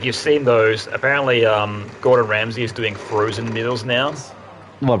 If you've seen those, apparently Gordon Ramsay is doing frozen meals now.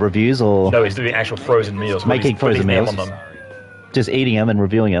 What, reviews or No, he's doing actual frozen meals. Making with his frozen name meals? on them. just eating them and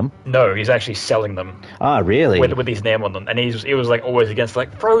reviewing them? No, he's actually selling them. Ah, really? With his name on them. And he was like always against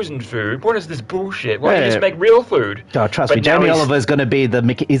like frozen food. What is this bullshit? Why don't you Yeah. just make real food? Oh, trust But me, now Jamie he's- Oliver's going to be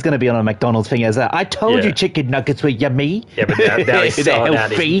he's going to be on a McDonald's thing as that. I told Yeah. you chicken nuggets were yummy. Yeah, but now he's They're selling out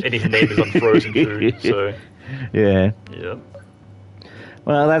healthy. and his name is on frozen food. So, Yeah. yeah.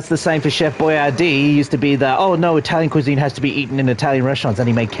 Well, that's the same for Chef Boyardee. He used to be Italian cuisine has to be eaten in Italian restaurants, and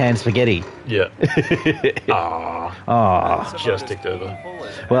he made canned spaghetti. Yeah. Ah, Ah. just ticked over.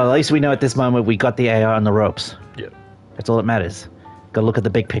 Well, at least we know at this moment we got the AI on the ropes. Yeah. That's all that matters. Got to look at the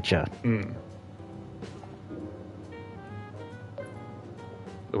big picture.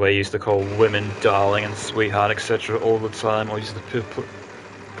 The way he used to call women darling and sweetheart, etc. all the time, or used to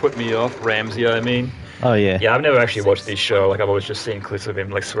put me off. Ramsay, I mean. Oh, yeah. Yeah, I've never actually watched this show. Like, I've always just seen clips of him,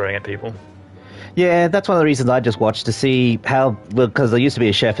 like, swearing at people. Yeah, that's one of the reasons I just watched to see because I used to be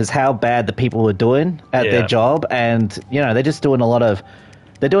a chef, is how bad the people were doing at their Yeah. job. And, they're just doing a lot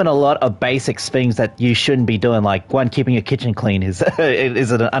of basic things that you shouldn't be doing. Like, one, keeping your kitchen clean is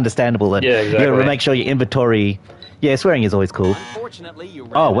understandable. And Yeah, exactly. you gotta make sure your inventory... Yeah, swearing is always cool. Unfortunately, you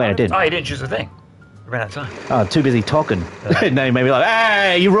Oh, wait, I didn't. Oh, you didn't choose a thing. We ran out of time. Oh, too busy talking. No, you made me like,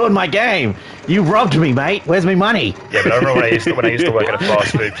 hey, you ruined my game. You robbed me, mate. Where's my money? Yeah, but I remember when I used to work at a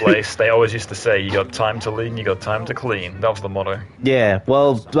fast food place, they always used to say, you got time to lean, you got time to clean. That was the motto. Yeah,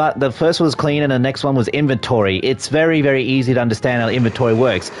 well, but the first was clean and the next one was inventory. It's very, very easy to understand how inventory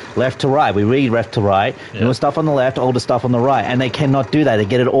works. Left to right. We read left to right. Yeah. Newer stuff on the left, older stuff on the right. And they cannot do that. They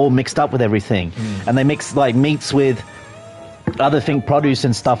get it all mixed up with everything. And they mix, like, meats with other produce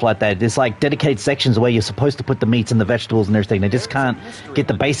and stuff like that. There's, like, dedicated sections where you're supposed to put the meats and the vegetables and everything. They just can't get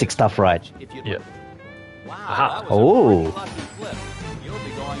the basic stuff right. Yeah. Wow, Aha. that was Oh. a pretty lucky flip. You'll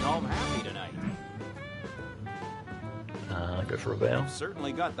be going home happy tonight. Go for a bail.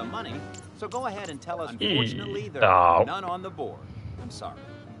 Certainly got the money, so go ahead and tell us. Eee. Unfortunately, there Oh. are none on the board. I'm sorry.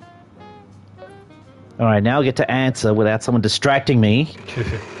 All right, now I get to answer without someone distracting me.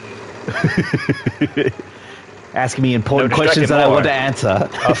 Asking me important No, distract questions him that I more. want to answer.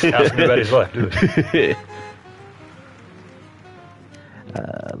 Ask me about his life. Do it.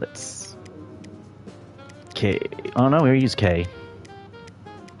 Let's... K. Oh, no, we use K.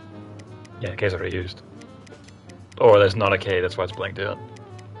 Yeah, K's already used. Or there's not a K, that's why it's blanked out.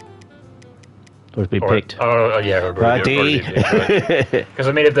 Or it's been Or, picked. Oh, yeah. Righty. Because,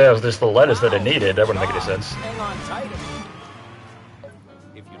 I mean, if there was just the letters that it needed, that wouldn't make any sense. Hang on tight.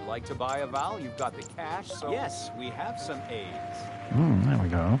 If you'd like to buy a vowel, you've got the cash. So yes, we have some aids. There we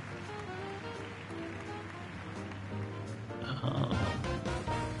go.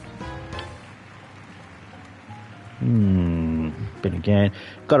 But again,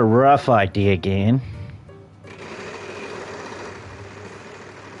 got a rough idea again.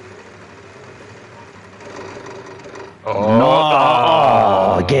 Oh,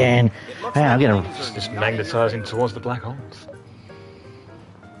 No, again. Hey, I'm gonna. It's just magnetizing towards the black holes.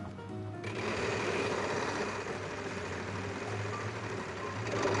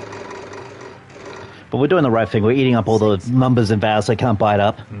 But we're doing the right thing. We're eating up all the numbers and vowels so I can't buy it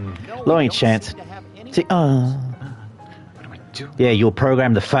up. No, Lowering we don't chance. seem to have any- See, What do I do? yeah, you're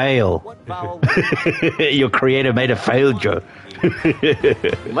programmed to fail. What vowel would you Your creator made a fail, Joe.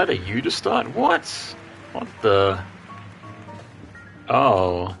 Letter U to start? What? What the?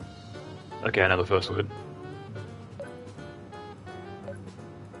 Oh. Okay, I know the first word.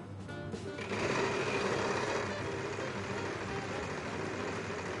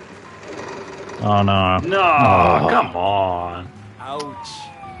 Oh no. No, Oh. come on. Ouch.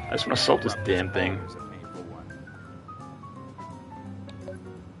 I just want to solve this damn thing. That was a painful one.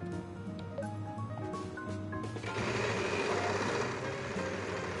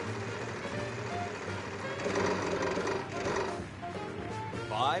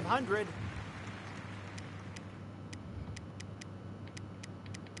 $500.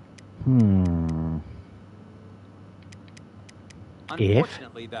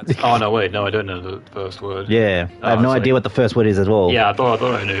 Unfortunately, that's Oh no, wait, no, I don't know the first word. Yeah, I have Oh, no it's idea like- what the first word is as well. Yeah, I thought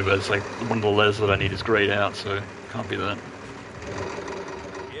I knew, but it's like one of the letters that I need is grayed out, so can't be that.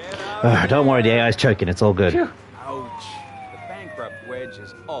 Get out Don't worry, the there. AI's choking. It's all good. Phew. Ouch. The bankrupt wedge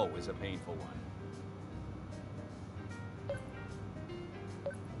is always a painful one.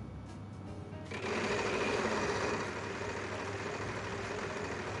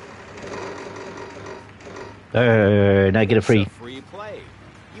 Now get a free. It's a free play.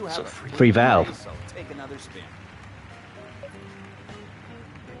 You have So a free valve. play, so take another spin.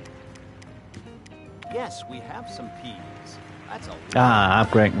 Yes, we have some peas. That's a lot.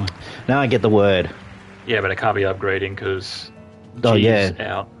 Upgrade. Now I get the word. Yeah, but I can't be upgrading because Oh, G's yeah.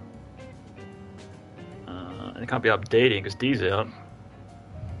 out. And it can't be updating because D's out.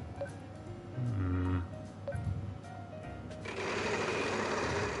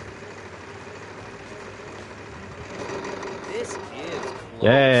 This is close.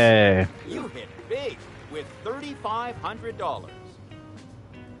 Yeah. You hit big with $3,500.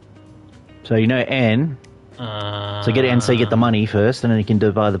 So you know N. So get N so you get the money first, and then you can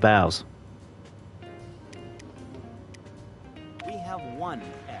divide the vowels. We have one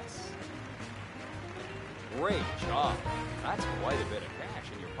S. Great job. That's quite a bit of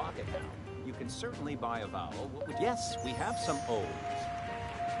cash in your pocket now. You can certainly buy a vowel. What would... Yes, we have some O's.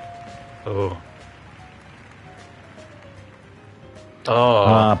 Oh. Oh.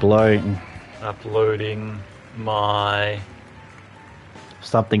 Uploading my...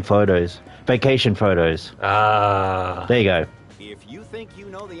 Something photos. Vacation photos. Ah. There you go. If you think you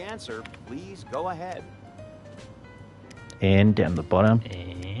know the answer, please go ahead. N down the bottom.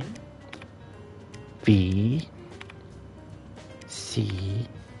 And... V. C.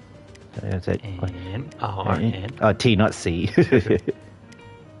 That's it. And... R. And... Oh, T, not C.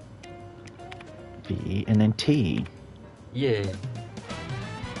 V and then T. Yeah.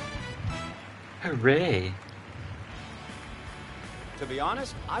 Hooray. To be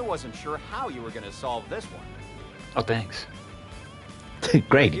honest, I wasn't sure how you were going to solve this one. Oh, thanks.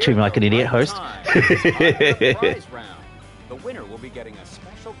 Great, you treat me like an idiot host. Prize round. The winner will be getting a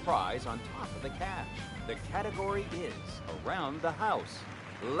special prize on top of the cash. The category is Around the House.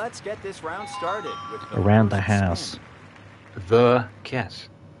 Let's get this round started with the Around the first house. spin. The cat.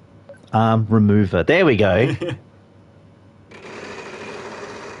 Arm remover. There we go.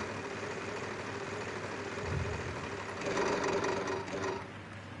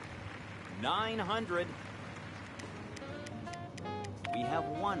 900. We have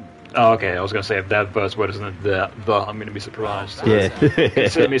one. Oh, okay. I was gonna say if that first word isn't the, I'm gonna be surprised. Yeah.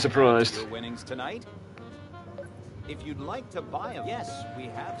 Consider me surprised. Your winnings tonight. If you'd like to buy them, yes, we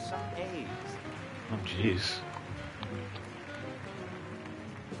have some A's. Oh, jeez.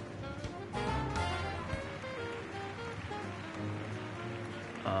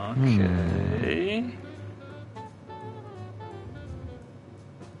 Okay.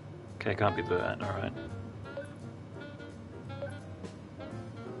 Okay, can't be that. All right.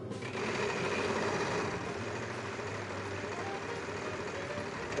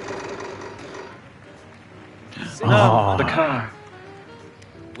 Oh. The car.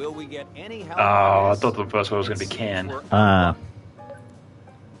 Will we get any help? Oh, on I this? thought the first one was It gonna be seems can. we're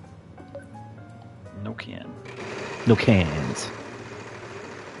No can. No cans.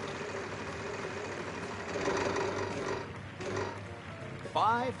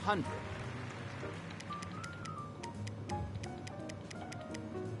 $500.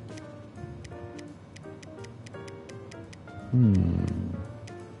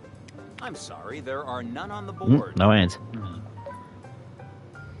 I'm sorry, there are none on the board. No hands.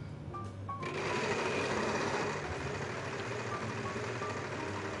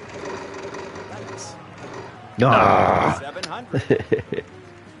 That's Ah. 700.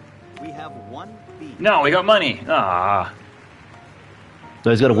 We have one B. No, we got money. Ah. So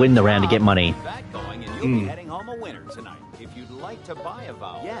he's got to win the round to get money. Keep that going, and you'll be heading home a winner tonight. If you'd like to buy a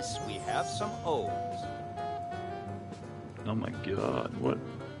vowel, yes, we have some O's. Oh my god. What?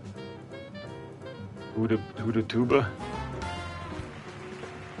 Huda tuba?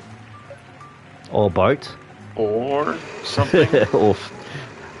 Or boat. Or something Or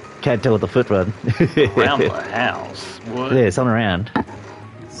can't tell with the foot run. around the house. What? Yeah, something around.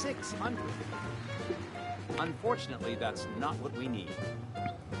 600. Unfortunately, that's not what we need.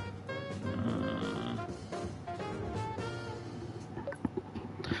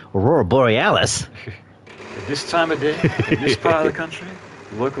 Aurora Borealis. At this time of day, in this part of the country,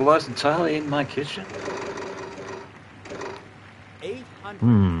 localized entirely in my kitchen.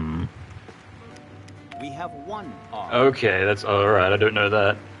 800. We have one R. Okay, that's alright. I don't know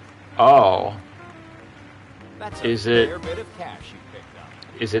that. Oh. That's Is a it- fair bit of cash you picked up.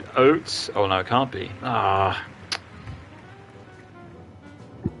 Is it oats? Oh no, it can't be. Ah.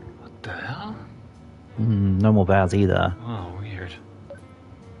 What the hell? No more vowels either. Oh, weird.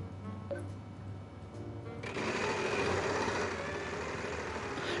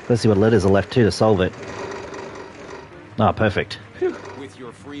 Let's see what letters are left too to solve it. Ah, perfect. With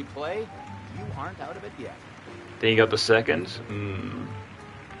your free play, you aren't out of it yet. Then you got the second.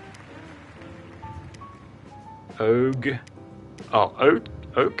 Og. Oh,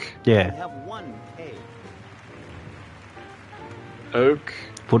 oak. You Yeah. have one A. Oak.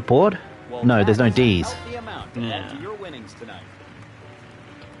 Footboard? Well, No, there's no that is a D's. healthy amount to add Yeah. to your winnings tonight.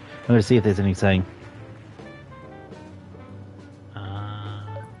 I'm going to see if there's anything.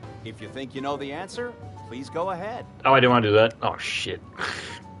 If you think you know the answer, please go ahead. Oh, I didn't want to do that. Oh, shit.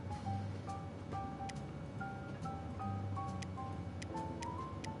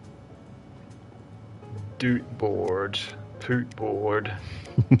 Doot board. Poot board.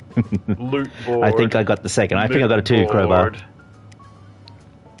 Loot board. I think I got the second. I think I got a 2, Crowbar.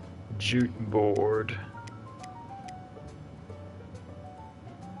 Jute board.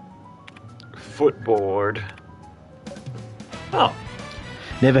 Footboard. Oh,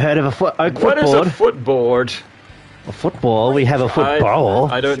 Never heard of a oak what is a footboard? footboard? A football? We have a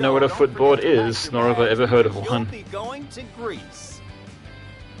football. I don't know what a footboard is, nor have I ever heard of You'll one. be going to Greece.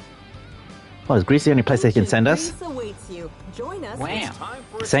 Oh, is Greece the only place they can send us? Greece awaits you. Join us. Wow. It's time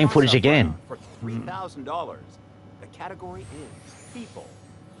for a Same footage toss-up again. round for $3,000. The category is people.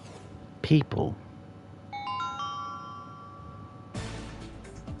 People.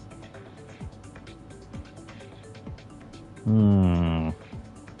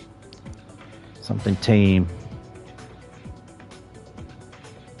 Something team.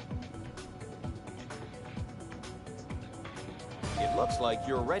 It looks like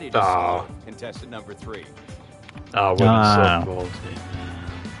you're ready to Oh. solve contestant number 3. Ah, women's Ah. softball team.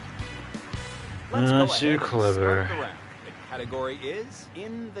 Let's go Too ahead and clever. start the round. The category is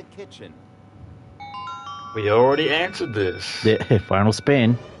in the kitchen. We already answered this. The final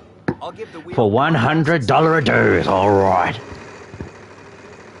spin I'll give the wheel for $100 a dues. All right.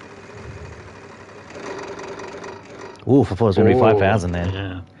 Ooh, I thought it was going to be 5,000 there.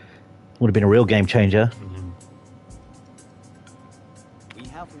 Yeah. Would have been a real game changer. We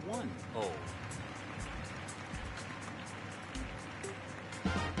have one O.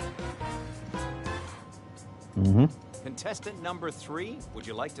 Contestant number 3, would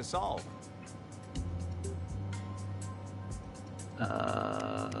you like to solve?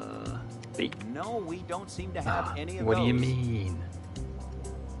 B. No, we don't seem to have any of What those. do you mean?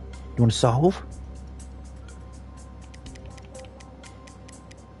 You want to solve?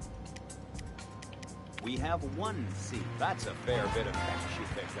 We have one C. That's a fair bit of cash you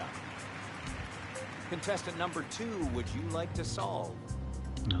picked up. Contestant number 2, would you like to solve?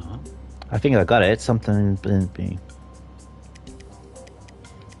 No. I think I got it. Something. B.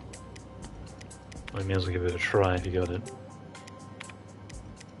 I may as well give it a try if you got it.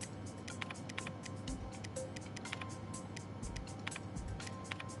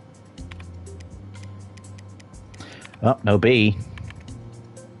 Oh, no B.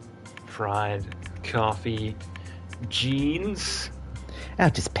 Fried coffee jeans. I'll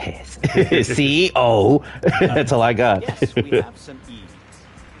just pass. C-O. That's all I got. Yes, we have some E's.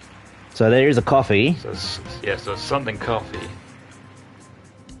 So there is a coffee. So something coffee.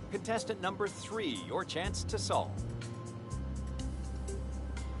 Contestant number 3, your chance to solve.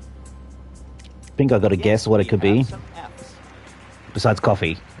 I think I got to guess what it could we be. have some F's. Besides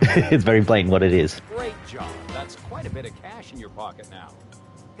coffee. It's very blatant what it is. Great job. That's quite a bit of cash in your pocket now.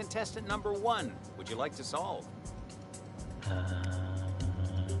 Contestant number 1, would you like to solve?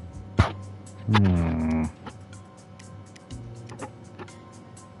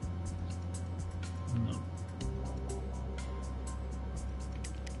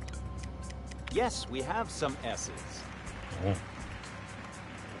 Yes, we have some S's.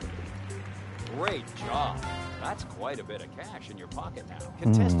 Great job. That's quite a bit of cash in your pocket now.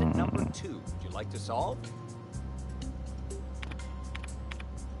 Contestant number 2, would you like to solve?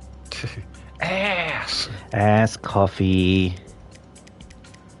 Ass. Ass, coffee.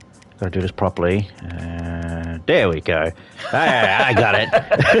 Gotta do this properly. There we go. I got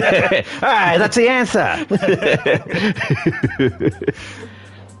it. Alright, that's the answer.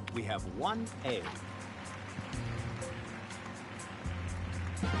 We have one A.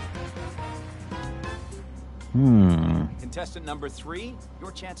 Contestant number 3,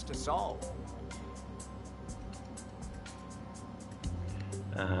 your chance to solve.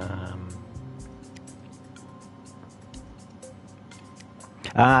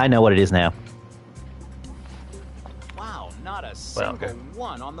 I know what it is now. single okay.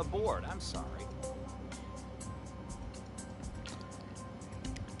 one on the board. I'm sorry.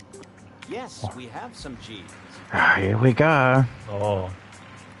 Yes, we have some G's. Here we go. Oh.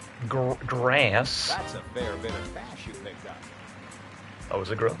 Grass. That's a fair bit of cash you picked up. Oh, was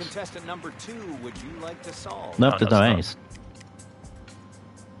it grass? Contestant number 2, would you like to solve? Nope, Oh, there's no that's ace.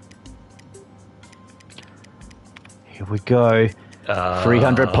 Here we go.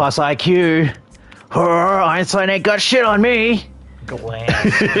 300 plus IQ. Einstein ain't got shit on me.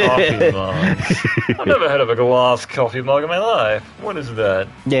 Glass coffee mugs. I've never heard of a glass coffee mug in my life. What is that?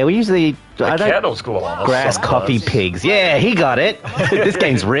 Yeah, we usually A kettle's glass. grass coffee pigs. Yeah, he got it. This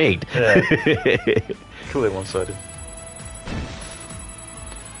game's rigged. Yeah. Clearly one-sided.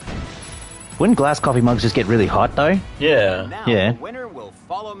 Wouldn't glass coffee mugs just get really hot though? Yeah. Now Yeah. the winner will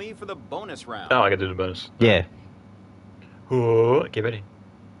follow me for the bonus round. Oh, I got to do the bonus. Yeah. Oh, get ready.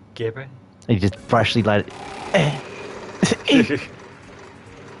 Get ready. And you just freshly light it.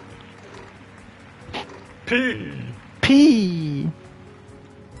 P. Pee.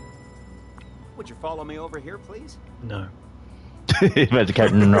 Would you follow me over here, please? No. About to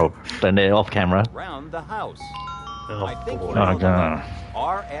carry no, then they're off camera. Round the house. Oh, I think boy. you know Oh, the God. letters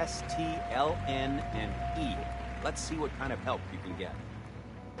R, S, T, L, N, and E. Let's see what kind of help you can get.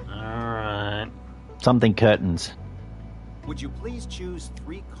 Alright. Something curtains. Would you please choose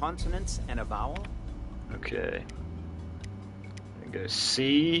 3 consonants and a vowel? Okay. I go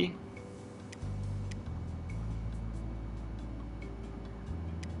C.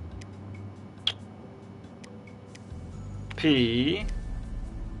 P.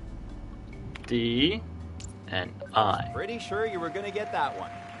 D. And I. Pretty sure you were going to get that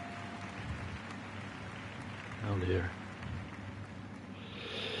one. Oh dear.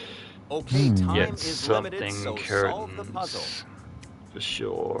 Okay, time Get is limited, something so solve the puzzle. curtains. For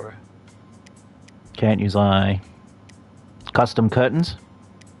sure. Can't use I. Custom curtains.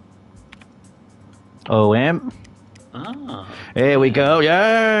 OM. Ah. There we go.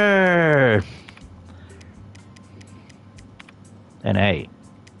 Yeah. And A.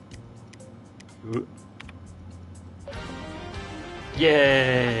 Ooh. I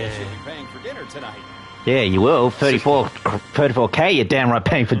Yay! should be paying for dinner tonight. Yeah, you will. 34K, you're damn right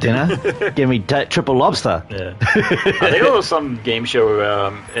paying for dinner. Give me triple lobster. Yeah. I think there was some game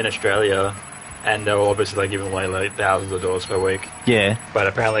show in Australia, and they were obviously like giving away like thousands of dollars per week. Yeah, But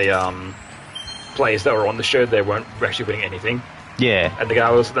apparently, players that were on the show, they weren't actually winning anything. yeah, And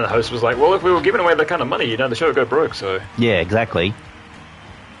the host was like, "Well, if we were giving away that kind of money, the show would go broke." So yeah, exactly.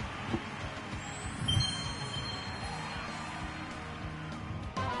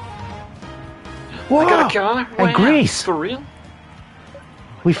 Whoa! I got a car And Wow. Greece. For real?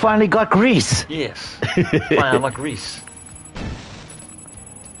 We finally got Greece. Yes. Fine, like Greece.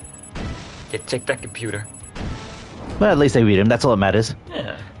 Yeah, take that computer. Well, at least they beat him. That's all that matters.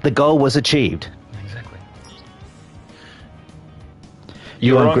 Yeah, The goal was achieved. exactly.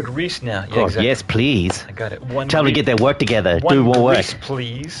 You You're on on Gre- Greece now. Yeah, Oh, exactly. yes, please. I got it. One Tell them to Greece- get their work together. One Do more Greece, work.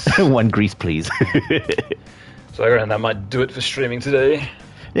 please. One Greece, please. So I reckon that might do it for streaming today.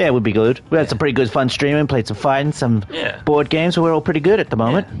 Yeah, it would be good. We had some pretty good fun streaming, played some fighting, some Yeah. board games, so we're all pretty good at the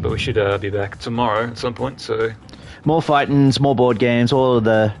moment. Yeah, but we should be back tomorrow at some point, so More fightings, more board games, all of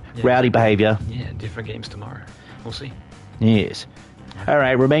the Yeah. rowdy behaviour. yeah, different games tomorrow. We'll see. Yes.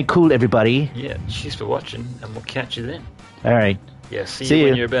 Alright, remain cool, everybody. Yeah, cheers for watching, and we'll catch you then. Alright. Yeah, see See you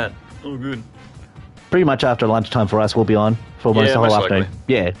when ya. you're about. Oh, good. Pretty much after lunchtime for us, we'll be on for almost Yeah, the whole most afternoon. likely.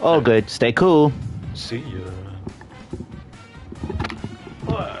 Yeah, all good. Stay cool. See ya.